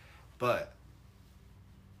anyway, but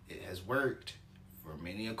it has worked for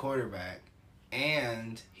many a quarterback,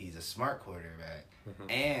 and he's a smart quarterback,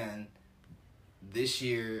 and this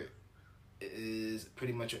year is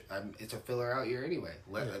pretty much it's a filler out year anyway.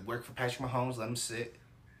 Work for Patrick Mahomes, let him sit.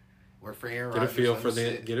 Work for Aaron Rodgers,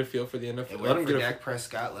 get a feel for the NFL. And work for Dak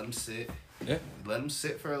Prescott, let him sit. Yeah, let him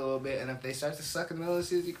sit for a little bit, and if they start to suck in the middle of the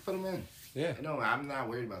season, you can put them in. Yeah, no, I'm not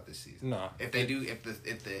worried about this season. No, if they do,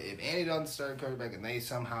 if Andy Dalton started quarterback and they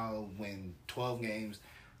somehow win 12 games,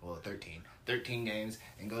 well 13 games,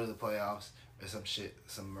 and go to the playoffs or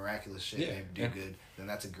some miraculous shit, and they do good, then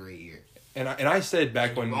that's a great year. And I said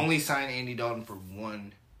back when you only sign Andy Dalton for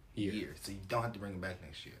 1 year, so you don't have to bring him back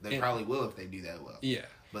next year. They probably will if they do that well. Yeah,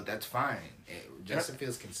 but that's fine. Justin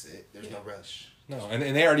Fields can sit. There's no rush. No, and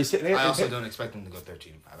they already sit. I also don't expect them to go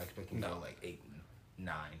 13-5. I expect them to go like 8-9.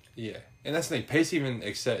 Yeah, and that's the thing. Pace even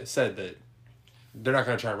said that they're not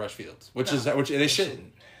going to try to rush Fields, which they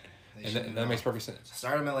shouldn't. And that makes perfect sense.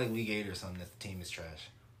 Start them at like week 8 or something if the team is trash.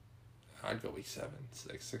 I'd go week 7,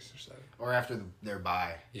 6 or 7. Or after their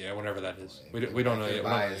bye. Yeah, whenever that is. We don't know yet.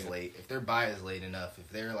 If their bye is late enough, if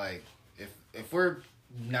they're like if we're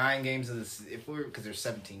 9 games of this, because there's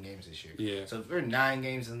 17 games this year. Yeah. So if we're 9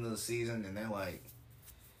 games into the season and they're like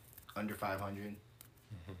under 500,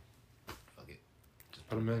 fuck it, just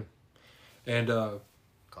put them in, and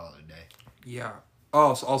call it a day. Yeah.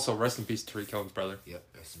 Oh, also rest in peace, Tariq Cohen's brother. Yep,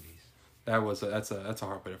 rest in peace. That's a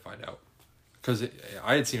hard way to find out, because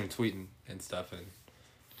I had seen him tweeting and stuff, and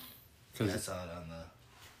I saw it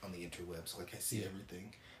on the interwebs. Like I see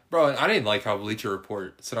everything. Bro, I didn't like how Bleacher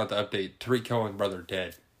Report sent out the update. Tariq Cohen's brother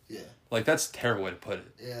dead. Yeah. Like that's a terrible way to put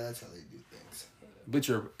it. Yeah, that's how they do things.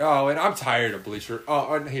 Bleacher. Oh, and I'm tired of Bleacher.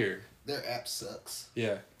 Oh, on here. Their app sucks.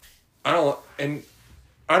 Yeah, I don't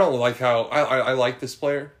like how I like this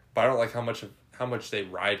player, but I don't like how much they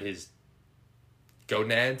ride his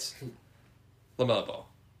gonads. LaMelo Ball.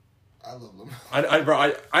 I love LaMelo.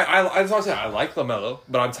 I just want to say I like LaMelo,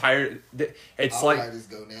 but I'm tired. It's I'll like ride his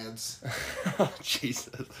gonads. Oh,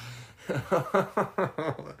 Jesus. What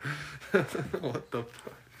the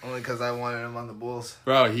fuck? Only because I wanted him on the Bulls.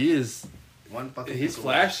 Bro, he is. He's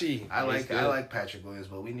flashy. I like Patrick Williams,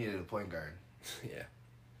 but we needed a point guard. Yeah.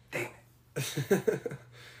 Damn it.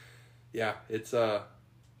 Yeah, it's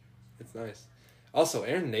nice. Also,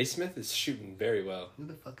 Aaron Naismith is shooting very well. Who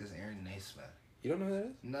the fuck is Aaron Naismith? You don't know who that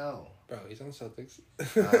is? No. Bro, he's on the Celtics.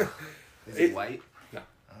 Is he white? No.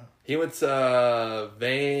 Oh. He went to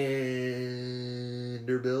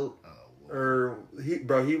Vanderbilt. Or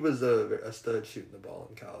he was a stud shooting the ball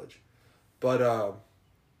in college. But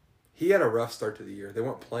he had a rough start to the year. They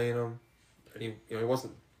weren't playing him. And he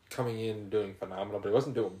wasn't coming in doing phenomenal, but he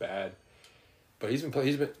wasn't doing bad. But he's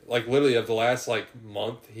been like literally of the last like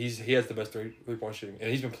month, he has the best 3-point shooting, and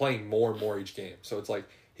he's been playing more and more each game. So it's like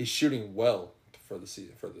he's shooting well for the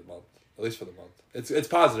season, for the month, at least for the month. It's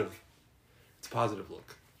positive. It's a positive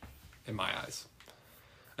look, in my eyes.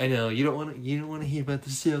 I know you don't want to hear about the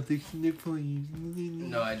Celtics and their players.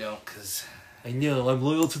 No, I don't, cause I know I'm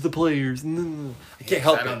loyal to the players. I can't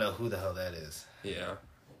help it. I don't know who the hell that is. Yeah.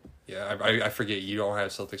 I forget you don't have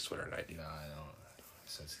Celtics Twitter, and I do. No, I don't.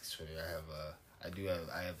 Celtics Twitter. I have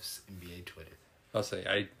NBA Twitter. I'll say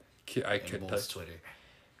I could Bulls Twitter.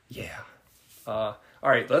 Yeah. All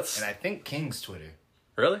right, let's. And I think Kings Twitter.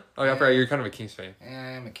 Really? Oh, yeah. You're kind of a Kings fan.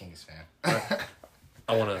 Yeah, I'm a Kings fan.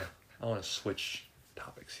 I wanna switch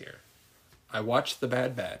topics here. I watched The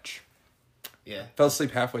Bad Batch. Yeah. Fell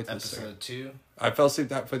asleep halfway through episode 2. I fell asleep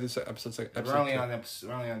halfway through episode 6. We're only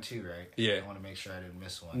on 2, right? Yeah. I want to make sure I didn't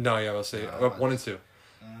miss one. No, yeah, I'll say 1 and 2.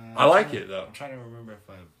 I like it though. I'm trying to remember if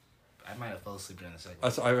I might have fell asleep during the second.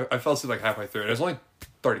 I fell asleep like halfway through. It was only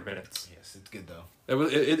 30 minutes. Yes, it's good though.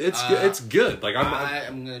 It's good. It's good. Like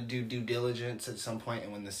I'm gonna do due diligence at some point,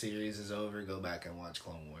 and when the series is over, go back and watch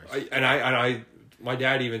Clone Wars. My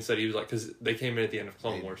dad even said he was like, because they came in at the end of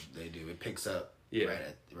Clone Wars. They do. It picks up. Yeah.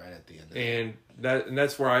 Right at the end. And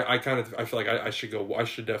that's where I feel like I should go. I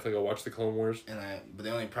should definitely go watch the Clone Wars. But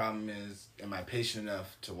the only problem is, am I patient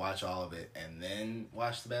enough to watch all of it and then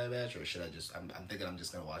watch the Bad Batch, or should I just? I'm thinking I'm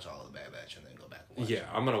just gonna watch all of the Bad Batch and then go back and watch. Yeah,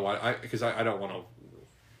 I'm gonna watch. Because I don't want to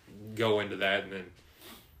go into that and then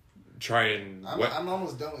try and. I'm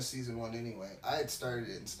almost done with season 1 anyway. I had started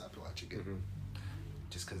it and stopped watching it,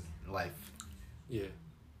 just because life. Yeah.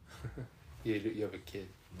 You have a kid.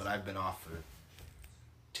 But I've been off for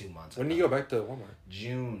 2 months. When do you go back to Walmart?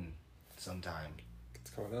 June sometime. It's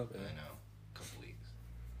coming up, man. I know. A couple weeks.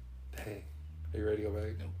 Dang. Are you ready to go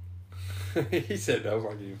back? Nope. He said no. Why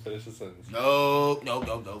don't you finish the sentence? No.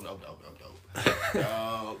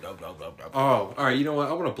 Oh, all right. You know what?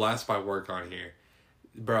 I want to blast my work on here.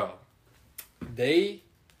 Bro.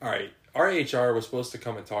 All right. Our HR was supposed to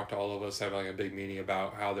come and talk to all of us, have like a big meeting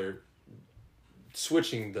about how they're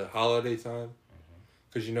switching the holiday time.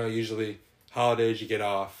 Because, usually holidays you get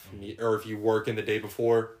off, or if you work in the day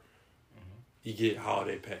before, you get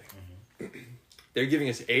holiday pay. They're giving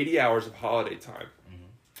us 80 hours of holiday time.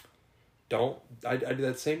 I do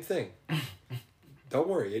that same thing. Don't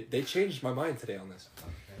worry, they changed my mind today on this.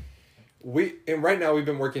 And right now we've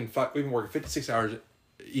been working 56 hours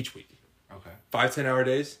each week. Okay. 5 10-hour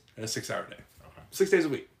days and a 6-hour day. Okay. 6 days a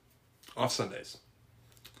week, off Sundays.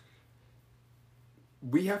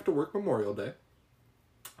 We have to work Memorial Day.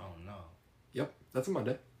 Oh no. Yep, that's a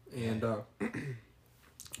Monday. And the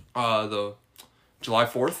July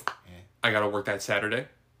 4th, I gotta work that Saturday.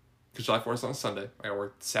 Because July 4th is on Sunday. I gotta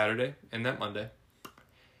work Saturday and that Monday.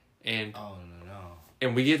 And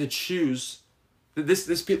and we get to choose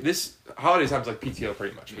this holiday time's like PTO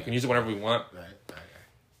pretty much. We can use it whenever we want. Right.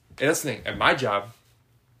 And that's the thing. At my job,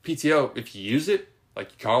 PTO, if you use it, like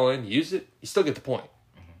you call in, use it, you still get the point.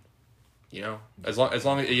 As long as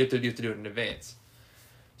you have to do it in advance.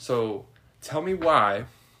 So tell me why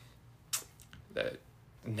that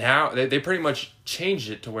now they pretty much changed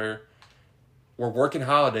it to where we're working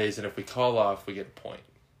holidays, and if we call off, we get a point.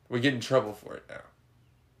 We get in trouble for it now.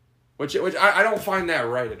 Which I don't find that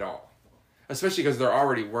right at all. Especially because they're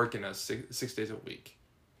already working us 6 days a week.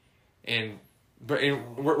 And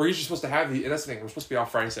we're usually supposed to have and that's the thing, we're supposed to be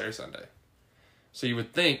off Friday, Saturday, Sunday. So you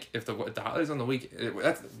would think if the holidays on the week,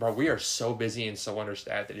 bro, we are so busy and so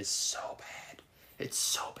understaffed. It is so bad. It's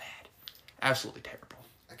so bad. Absolutely terrible.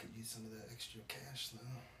 I could use some of that extra cash though.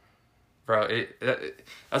 Bro,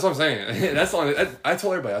 that's what I'm saying. That's the only, I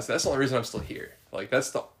told everybody else, that's the only reason I'm still here. Like,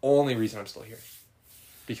 that's the only reason I'm still here.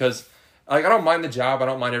 Because, like, I don't mind the job. I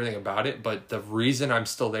don't mind everything about it. But the reason I'm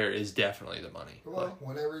still there is definitely the money. Well,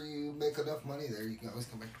 whenever you make enough money there, you can always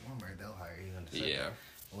come back to Walmart. They'll hire you. Yeah.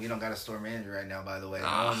 We don't got a store manager right now, by the way.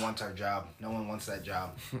 No one wants our job. No one wants that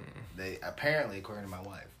job. They apparently, according to my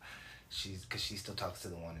wife, because she still talks to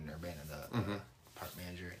the one in Urbana, the park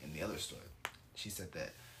manager in the other store. She said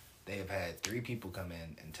that they have had 3 people come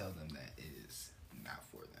in and tell them that it is not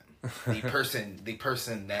for them. The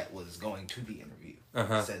person that was going to the interview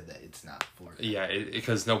said that it's not for them. Yeah,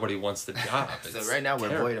 because nobody wants the job. So right now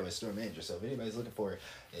we're void of a store manager. So if anybody's looking for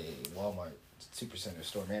a Walmart Supercenter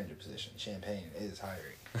store manager position, Champaign is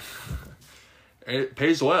hiring. It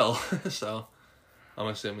pays well, so I'm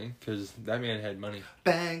assuming, because that man had money.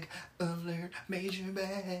 Bag alert, major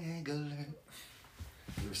bag alert.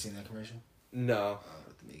 You ever seen that commercial? No.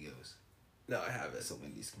 With the Migos. No, I haven't. It's a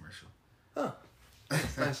Wendy's commercial. Oh.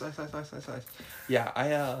 nice. Yeah,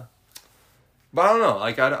 but I don't know.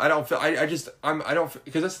 Like, I don't feel, I don't,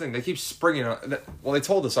 because that's the thing. They keep springing on, well, they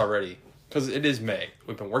told us already, because it is May.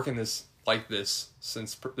 We've been working this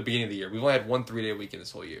since the beginning of the year. We've only had 1 3-day weekend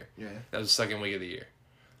this whole year. Yeah. That was the second week of the year.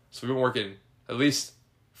 So we've been working at least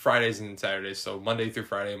Fridays and Saturdays. So Monday through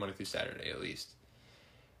Friday, Monday through Saturday at least.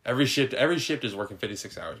 Every shift is working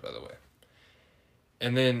 56 hours, by the way.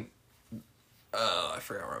 And then, I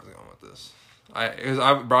forgot where I was going with this.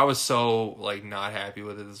 I was so, like, not happy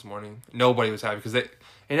with it this morning. Nobody was happy because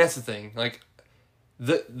and that's the thing, like,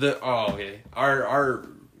 our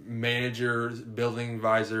manager, building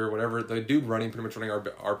advisor, whatever, the dude pretty much running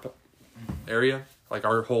our area, like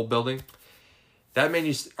our whole building, that man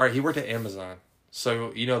he worked at Amazon.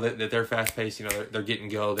 So, you know, that they're fast paced, you know, they're getting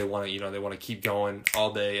go, they want to keep going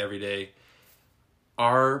all day, every day.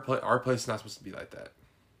 Our place is not supposed to be like that.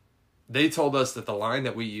 They told us that the line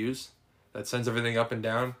that we use, that sends everything up and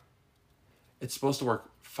down, it's supposed to work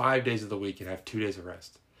 5 days of the week and have 2 days of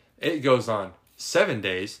rest. It goes on 7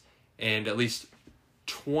 days and at least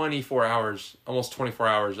 24 hours, almost 24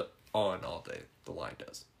 hours on all day, the line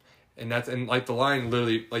does. And like the line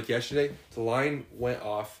literally, like yesterday, the line went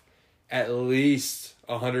off at least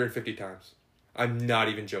 150 times. I'm not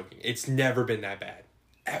even joking. It's never been that bad.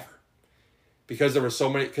 Ever. Because there were so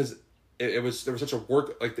many, because there was such a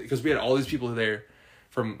work, like, because we had all these people there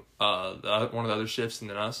from one of the other shifts and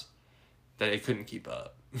then us, that it couldn't keep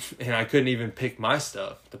up. And I couldn't even pick my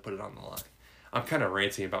stuff to put it on the line. I'm kind of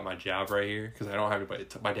ranting about my job right here, because I don't have anybody,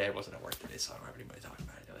 my dad wasn't at work today, so I don't have anybody talking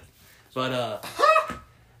about it.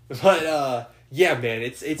 But yeah, man,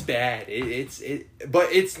 it's bad. But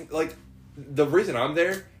it's like, the reason I'm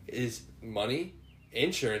there is money,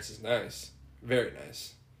 insurance is nice, very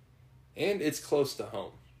nice, and it's close to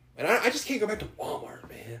home. And I just can't go back to Walmart,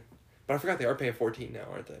 man. But I forgot they are paying $14 now,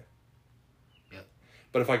 aren't they? Yep.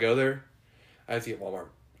 But if I go there, I have to get Walmart.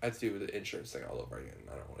 I have to do the insurance thing all over again.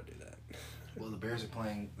 I don't want to do that. Well, the Bears are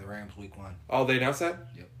playing the Rams week 1. Oh, they announced that?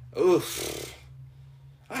 Yep. Oof.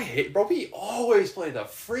 Bro, we always play the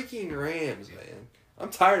freaking Rams, man. I'm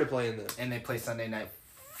tired of playing them. And they play Sunday night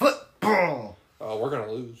football. Oh, we're going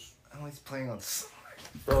to lose. I'm always playing on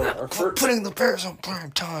Bro, putting the Bears on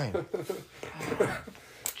prime time.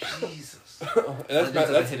 Jesus. And that's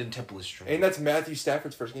the Hidden Temple is true. And that's Matthew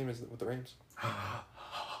Stafford's first game with the Rams.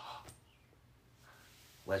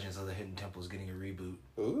 Legends of the Hidden Temple is getting a reboot.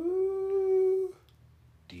 Ooh.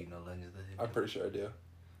 Do you know Legends of the Hidden Temple? I'm pretty sure I do.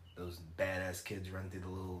 Those badass kids run through the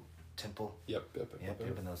little temple. Yep.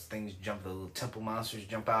 And those things the little temple monsters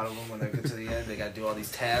jump out of them when they get to the end. They got to do all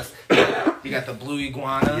these tasks. You got the blue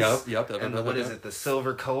iguanas. Yep. And what is it? The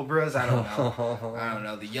silver cobras? I don't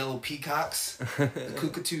know. The yellow peacocks. The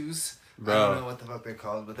cockatoos. Bro. I don't know what the fuck they're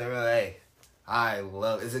called, but they're like,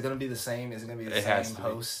 is it going to be the same? Is it going to be the same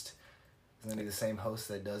host? Is it going to be the same host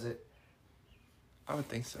that does it? I would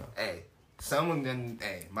think so. Hey.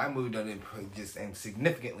 My mood done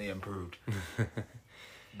significantly improved.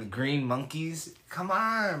 The green monkeys, come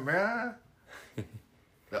on, bruh.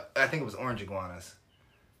 I think it was orange iguanas.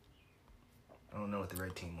 I don't know what the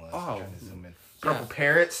red team was. Oh. I'm trying to zoom in. Purple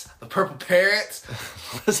Parrots. The Purple Parrots.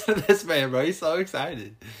 Listen to this man, bro. He's so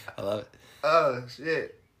excited. I love it. Oh,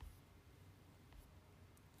 shit.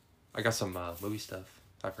 I got some movie stuff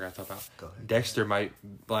I forgot to talk about. Go ahead. Dexter might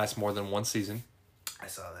last more than one season. I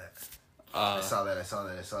saw that. I saw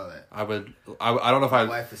that. I don't know if My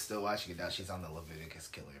wife is still watching it now. She's on the Leviticus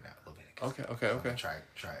killer now. Okay. Try.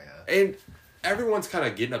 And everyone's kind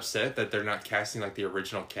of getting upset that they're not casting like the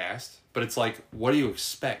original cast. But it's like, what do you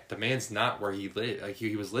expect? The man's not where he lived. Like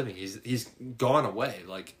he was living. He's gone away.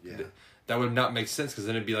 Like that would not make sense because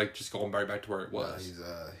then it'd be like just going right back to where it was. He's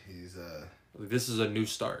like, this is a new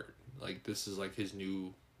start. Like this is like his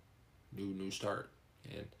new start.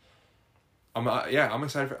 And I'm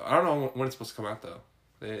excited for. I don't know when it's supposed to come out though.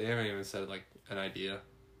 They haven't even said like an idea.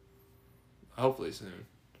 Hopefully soon.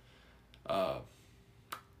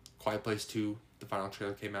 Quiet Place 2, the final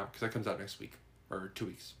trailer came out because that comes out next week or 2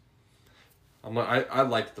 weeks. I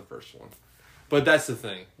liked the first one, but that's the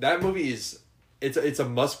thing. That movie it's a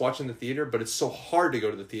must watch in the theater, but it's so hard to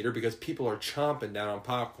go to the theater because people are chomping down on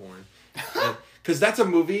popcorn. Because that's a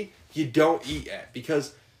movie you don't eat at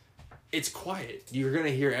because it's quiet. You're gonna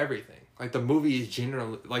hear everything. Like the movie is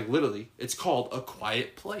generally like literally, it's called A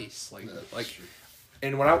Quiet Place. True.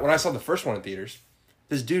 And when I saw the first one in theaters,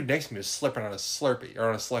 this dude next to me was slipping on a Slurpee or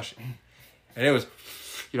on a slushie, and it was.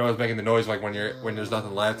 You know, I was making the noise like when there's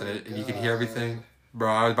nothing left and you can hear everything. Bro,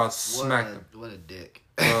 I was about to smack him. What a dick.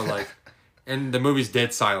 Bro, like, and the movie's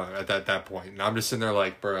dead silent at that point. And I'm just sitting there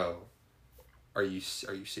like, bro, are you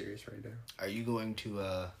serious right now? Are you going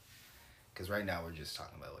to, because right now we're just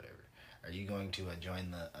talking about whatever. Are you going to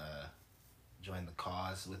join the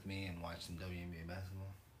cause with me and watch some WNBA basketball?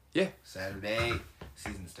 Yeah. Saturday,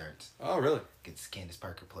 season starts. Oh, really? Gets Candace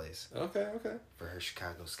Parker plays. Okay. For her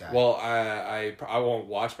Chicago Sky. Well, I won't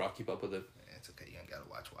watch, but I'll keep up with it. Yeah, it's okay. You ain't gotta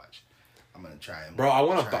watch. I'm gonna try and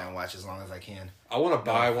watch as long as I can. I want to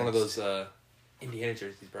buy one of those Indiana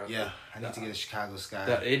jerseys, bro. Yeah, I need to get a Chicago Sky.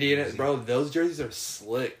 The Indiana, jersey. Bro, those jerseys are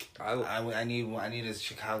slick. I need a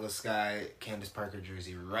Chicago Sky Candace Parker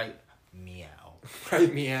jersey right meow.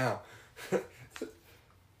 Right meow.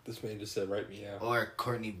 This man just said right meow. Or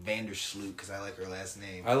Courtney Vandersloot, because I like her last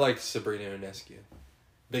name. I like Sabrina Ionescu.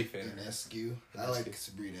 Big fan. Ionescu. I like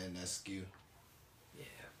Sabrina Ionescu. Yeah,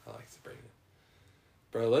 I like Sabrina.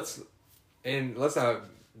 Bro, let's not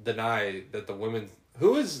deny that the women...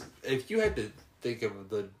 if you had to think of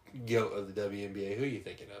the GOAT of the WNBA, who are you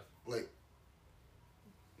thinking of? Like,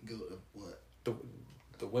 GOAT of what?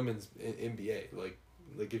 The women's NBA, like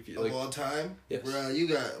if you of all time, yes. Bro, you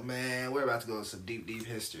got we're about to go into some deep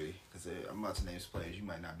history because I'm about to name some players you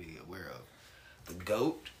might not be aware of. The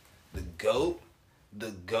GOAT.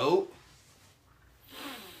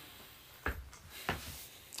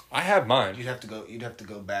 I have mine. You'd have to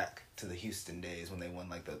go back to the Houston days when they won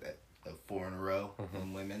like the 4 in a row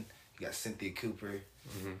on women. You got Cynthia Cooper,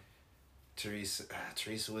 Teresa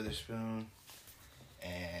Witherspoon,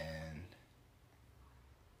 and.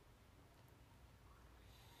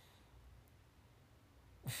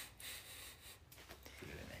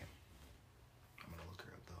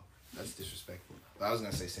 That's disrespectful. But I was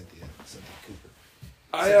gonna say Cynthia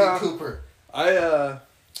Cooper.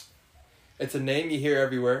 It's a name you hear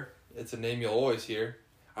everywhere. It's a name you'll always hear.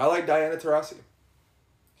 I like Diana Taurasi.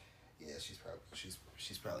 Yeah, she's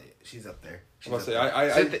up there.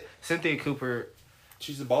 Cynthia Cooper.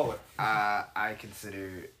 She's a baller. I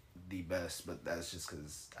consider the best, but that's just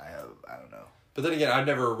because I don't know. But then again, I've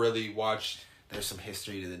never really watched. There's some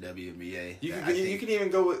history to the WNBA. You can even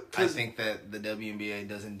go with... I think that the WNBA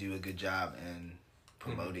doesn't do a good job in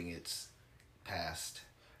promoting its past.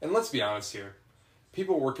 And let's be honest here.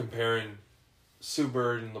 People were comparing Sue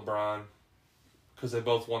Bird and LeBron because they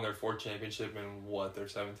both won their 4th championship in, their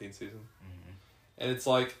 17th season? Mm-hmm. And it's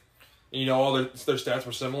like, all their stats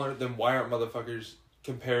were similar. Then why aren't motherfuckers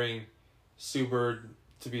comparing Sue Bird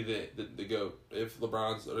to be the GOAT if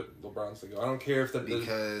LeBron's the GOAT? I don't care if their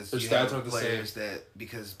stats aren't the same.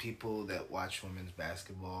 Because people that watch women's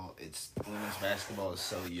basketball is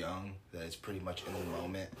so young that it's pretty much in the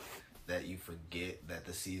moment that you forget that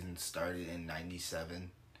the season started in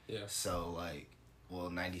 97. Yeah. So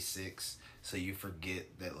 96. So you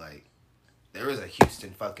forget that there was a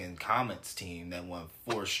Houston fucking Comets team that won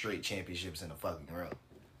 4 straight championships in a fucking row.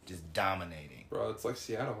 Just dominating. Bro, it's like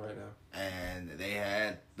Seattle right now. And they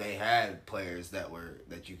had players that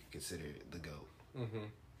you could consider the GOAT. Mm-hmm.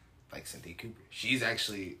 Like Cynthia Cooper. She's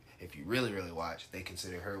actually, if you really, really watch, they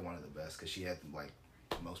consider her one of the best because she had the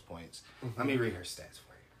most points. Mm-hmm. Let me read her stats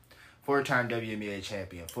for you. 4-time WNBA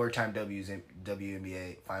champion, 4-time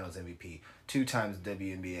WNBA Finals MVP, 2 times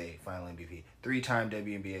WNBA Final MVP, 3-time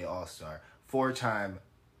WNBA All-Star, 4-time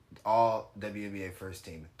all WNBA first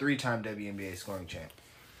team, 3-time WNBA scoring champ,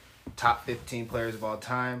 top 15 players of all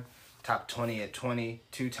time, top 20 at 20,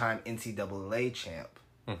 2-time NCAA champ.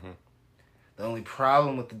 Mm-hmm. The only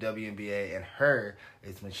problem with the WNBA and her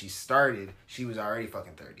is when she started, she was already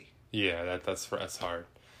fucking 30. Yeah, that's hard.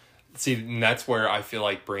 See, and that's where I feel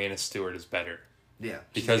like Brianna Stewart is better. Yeah,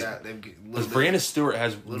 because Brianna Stewart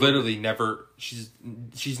has literally never.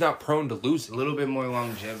 She's not prone to losing. A little bit more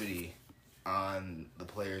longevity on the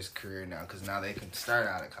player's career now, because now they can start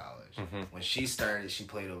out of college. Mm-hmm. When she started, she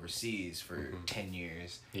played overseas for 10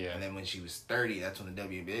 years. Yeah. And then when she was 30, that's when the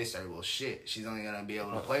WNBA started. Well, shit, she's only going to be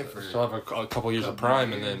able to play for... She'll have a couple years of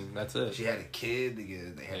prime, and then that's it. She had a kid.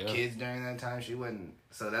 They had kids during that time. She wasn't...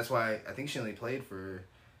 So that's why I think she only played for...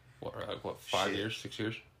 What 5 years, 6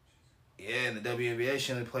 years? Yeah, in the WNBA,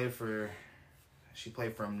 she only played for... She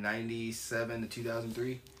played from 97 to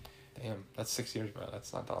 2003. Damn, that's 6 years, bro.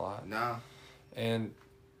 That's not that a lot. No. And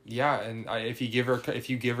yeah, and if you give her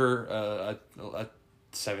a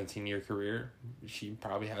 17-year career, she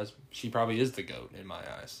probably is the GOAT in my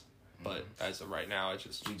eyes. But as of right now,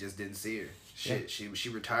 we just didn't see her. Shit, she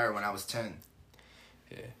retired when I was 10.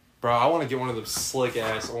 Yeah, bro, I want to get one of those slick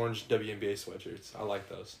ass orange WNBA sweatshirts. I like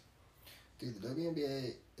those. Dude, the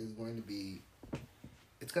WNBA is going to be.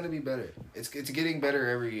 It's gonna be better. It's getting better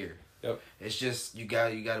every year. Yep. It's just you got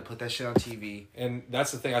to put that shit on TV. And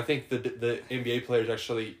that's the thing. I think the NBA players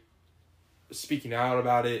actually speaking out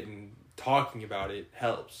about it and talking about it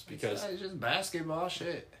helps because it's just basketball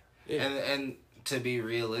shit. Yeah. And to be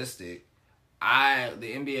realistic, the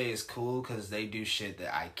NBA is cool because they do shit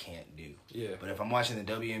that I can't do. Yeah. But if I'm watching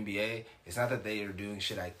the WNBA, it's not that they are doing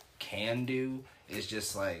shit I can do. It's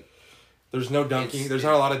just like. There's no dunking. There's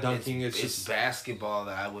not a lot of dunking. It's just basketball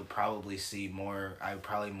that I would probably see more. I would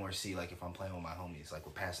probably more see like if I'm playing with my homies. Like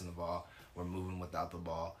we're passing the ball, we're moving without the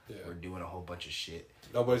ball, we're doing a whole bunch of shit.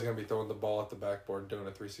 Nobody's gonna be throwing the ball at the backboard doing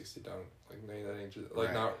a 360 dunk. Like that ain't just,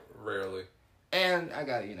 like not rarely. And I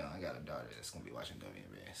got a daughter that's gonna be watching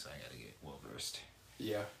WNBA, so I gotta get well versed.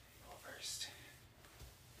 Yeah. Well versed.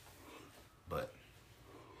 But.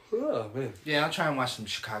 Oh man. Yeah, I'll try and watch some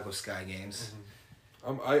Chicago Sky games. Mm-hmm.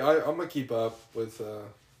 I'm gonna keep up with.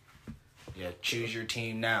 Choose your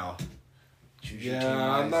team now. Choose your team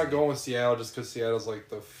wisely. I'm not going with Seattle just because Seattle's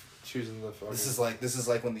like choosing the. Fucking... This is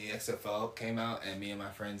like when the XFL came out and me and my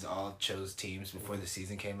friends all chose teams before the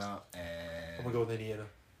season came out, and I'm gonna go with Indiana.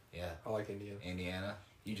 Yeah, I like Indiana. Indiana,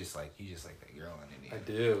 you just like that girl in Indiana. I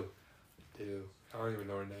do. I don't even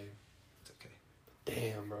know her name. It's okay.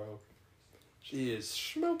 Damn, bro, she is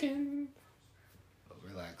smoking.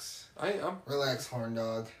 Relax. Relax, horn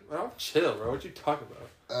dog. I'm chill, bro. What you talking about?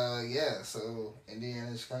 Yeah. So Indiana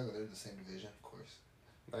and Chicago, they're in the same division, of course.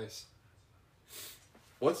 Nice.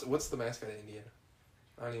 What's the mascot of Indiana?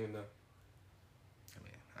 I don't even know.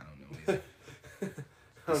 I don't know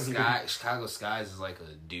either. Chicago Skies is like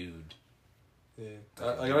a dude. Yeah.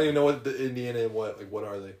 I don't even know what the Indiana and what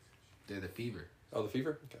are they? They're the Fever. Oh, the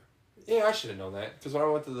Fever. Okay. Yeah, I should have known that because when I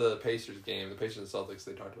went to the Pacers game, the Pacers and Celtics,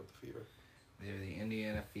 they talked about the Fever. They're the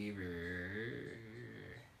Indiana Fever.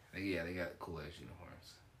 They got cool ass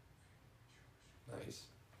uniforms.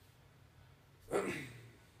 Nice.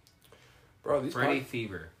 Bro, Freddie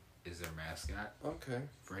Fever is their mascot. Okay.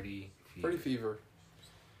 Freddie Fever.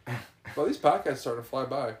 Well, these podcasts starting to fly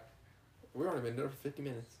by. We've only been doing it for 50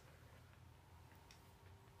 minutes.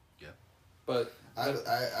 Yeah. But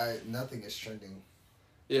I nothing is trending.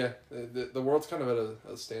 Yeah, the world's kind of at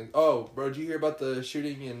a stand. Oh, bro, did you hear about the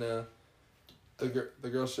shooting in the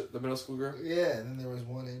middle school girl? Yeah, and then there was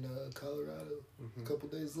one in Colorado a couple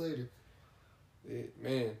days later.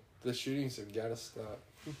 Man, the shootings have got to stop.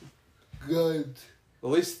 Good. At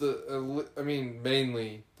least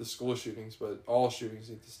mainly the school shootings, but all shootings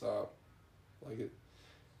need to stop. Like it.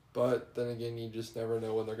 But then again, you just never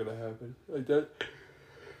know when they're gonna happen. Like that.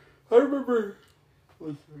 I remember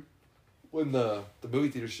when the movie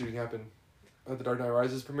theater shooting happened at the Dark Knight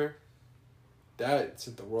Rises premiere. That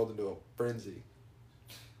sent the world into a frenzy.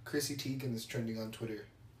 Chrissy Teigen is trending on Twitter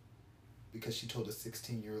because she told a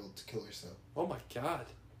 16-year-old to kill herself. Oh my god.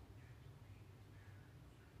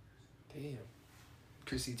 Damn.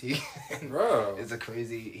 Chrissy Teigen Bro. is a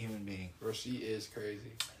crazy human being. Bro, she is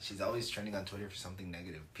crazy. She's always trending on Twitter for something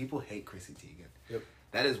negative. People hate Chrissy Teigen. Yep.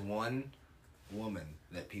 That is one woman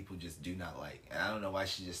that people just do not like. And I don't know why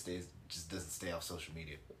she just doesn't stay off social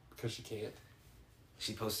media. Because she can't.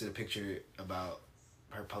 She posted a picture about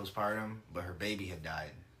her postpartum, but her baby had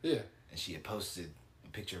died. Yeah. And she had posted a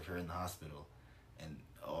picture of her in the hospital. And,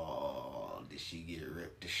 did she get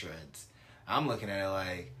ripped to shreds? I'm looking at it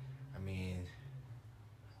like,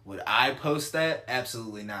 Would I post that?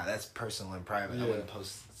 Absolutely not. That's personal and private. Yeah. I wouldn't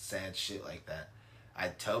post sad shit like that.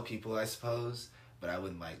 I'd tell people, I suppose, but I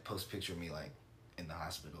wouldn't like post a picture of me like in the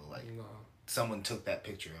hospital. Like someone took that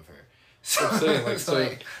picture of her. So I'm saying, like,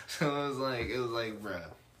 so it was like, bruh.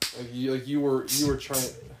 Like you were trying.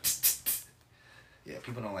 Yeah,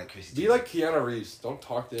 people don't like Chrissy. Do you like Keanu Reeves? Don't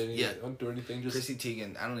talk to anyone. Yeah. Don't do anything. Just Chrissy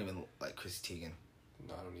Teigen. I don't even like Chrissy Teigen.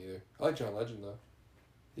 No, I don't either. I like John Legend though.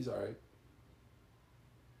 He's alright.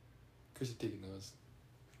 Chrissy Teigen though is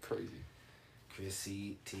crazy.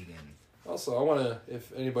 Chrissy Teigen. Also, I want to,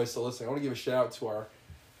 if anybody's still listening, I want to give a shout out to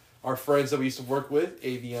our friends that we used to work with,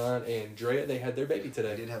 Avion and Drea. They had their baby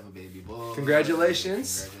today. They did have a baby boy.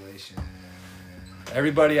 Congratulations. Congratulations.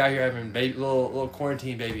 Everybody out here having little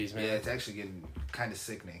quarantine babies, man. Yeah, it's actually getting kind of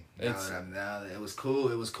sickening. Now that it was cool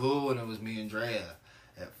when it was me and Drea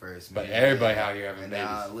at first. But everybody out here having babies.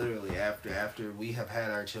 Now, literally, after we have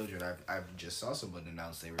had our children, I've just saw someone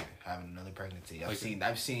announce they were having another pregnancy.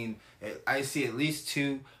 I see at least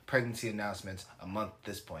 2 pregnancy announcements a month at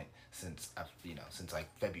this point since like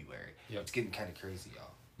February. Yep. It's getting kind of crazy,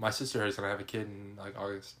 y'all. My sister is gonna have a kid in like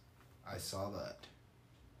August. I saw that.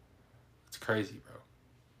 It's crazy, bro.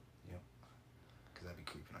 Yep. Because I'd be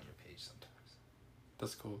creeping on your page sometimes.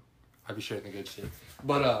 That's cool. I'd be sharing the good shit.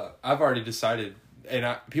 But I've already decided,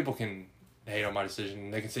 and people can hate on my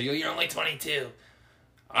decision. They can say, you're only 22.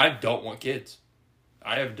 I don't want kids.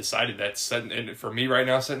 I have decided that's set, and for me right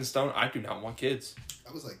now, set in stone, I do not want kids.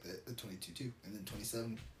 I was like that at 22 too, and then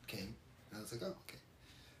 27 came, and I was like, oh, okay.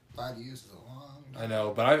 5 years is a long time. I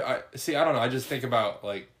know, but I see, I don't know, I just think about,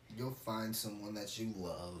 like... You'll find someone that you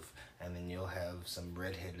love, and then you'll have some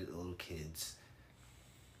redheaded little kids.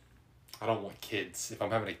 I don't want kids. If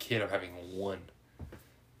I'm having a kid, I'm having one.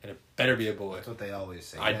 And it better be a boy. That's what they always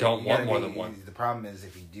say. I don't want more than one. The problem is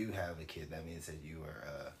if you do have a kid, that means that you are...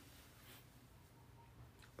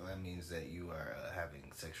 having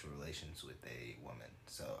sexual relations with a woman.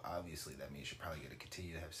 So obviously that means you're probably going to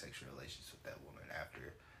continue to have sexual relations with that woman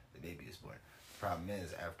after the baby is born. The problem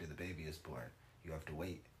is after the baby is born, you have to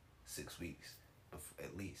wait 6 weeks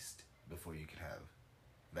at least before you can have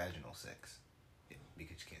vaginal sex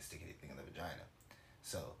because you can't stick anything in the vagina.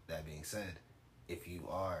 So that being said, if you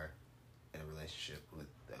are in a relationship with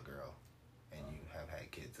a girl and you have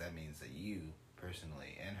had kids, that means that you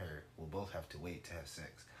personally and her will both have to wait to have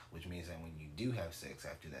sex, which means that when you do have sex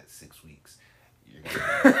after that 6 weeks, you're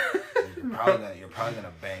probably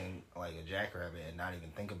gonna bang like a jackrabbit and not even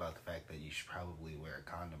think about the fact that you should probably wear a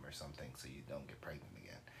condom or something so you don't get pregnant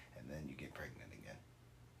again, and then you get pregnant again.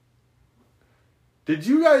 Did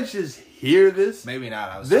you guys just hear this? Maybe not.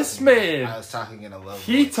 I was talking in a low voice.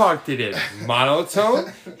 He talked it in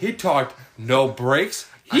monotone. He talked no breaks.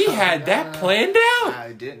 He had that planned out.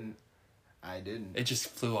 I didn't. It just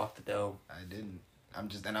flew off the dome. I didn't.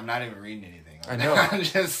 I'm not even reading anything. I know.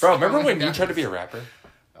 Bro, remember when you tried to be a rapper?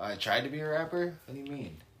 I tried to be a rapper? What do you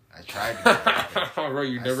mean? I tried to be a rapper. Bro,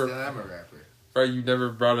 I still am a rapper. Bro, you never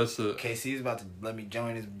brought us a... KC's about to let me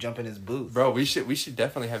jump in his booth. Bro, we should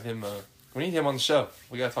definitely have him... we need him on the show.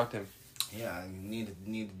 We gotta talk to him. Yeah, I need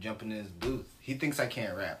to jump in his booth. He thinks I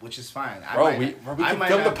can't rap, which is fine. We can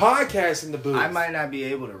film the podcast in the booth. I might not be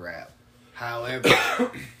able to rap. However,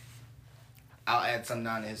 I'll add something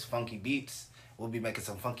on to his funky beats. We'll be making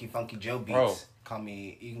some funky Joe beats. Bro.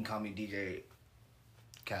 You can call me DJ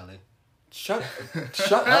Khaled. Shut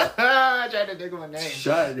up. I tried to think of a name. I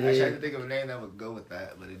tried to think of a name that would go with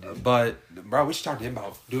that, but it didn't. But, bro, we should talk to him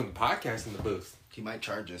about doing the podcast in the booth. He might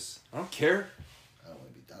charge us. I don't care. I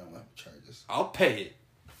don't want to charge us. I'll pay it.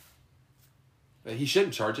 But he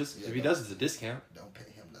shouldn't charge us. Yeah, if he does, it's a discount. Don't pay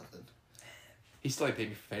him nothing. He still ain't paid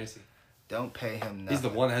me for fantasy. Don't pay him nothing. He's the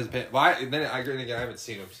one that hasn't paid. Well, I haven't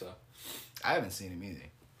seen him, so. I haven't seen him either.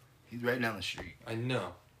 He's right down the street. I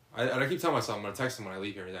know. I keep telling myself I'm going to text him when I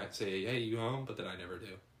leave here and I say, hey, you home? But then I never do.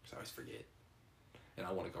 Because I always forget. And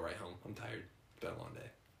I want to go right home. I'm tired. It's been a long day.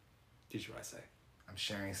 Teach you what I say. I'm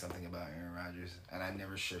sharing something about Aaron Rodgers, and I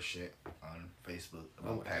never share shit on Facebook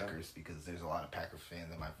about Packers because there's a lot of Packers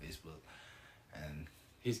fans on my Facebook. And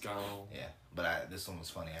he's gone. Yeah. But this one was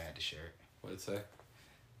funny. I had to share it. What did it say?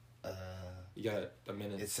 You got a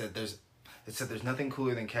minute. It said there's nothing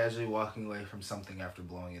cooler than casually walking away from something after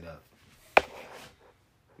blowing it up.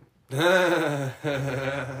 Bro,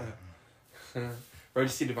 did you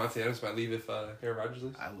see Devontae Adams might leave if Aaron Rodgers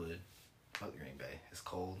leaves? I would. Fuck Green Bay. It's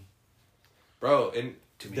cold. Bro, and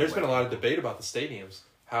there's been a lot of debate about the stadiums.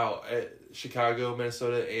 How Chicago,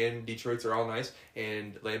 Minnesota, and Detroit's are all nice,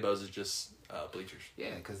 and Lambeau's is just bleachers.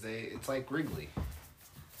 Yeah, because it's like Wrigley.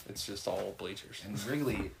 It's just all bleachers. And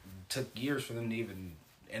Wrigley took years for them to even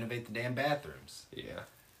innovate the damn bathrooms. Yeah.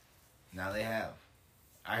 Now they have.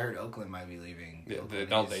 I heard Oakland might be leaving.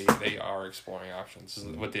 They are exploring options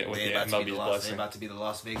with the MLB's blessing. They're about to be the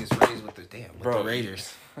Las Vegas Rays with the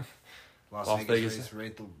Raiders. Las Vegas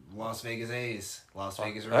Rays, the Las Vegas A's. Las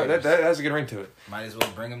Vegas Raiders. That has a good ring to it. Might as well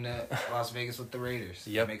bring them to Las Vegas with the Raiders.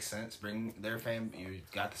 Yep. Makes sense. Bring their fan. You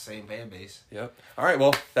got the same fan base. Yep. All right,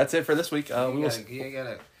 well, that's it for this week. We will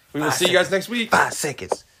see you guys next week. 5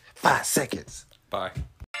 seconds. 5 seconds. Bye.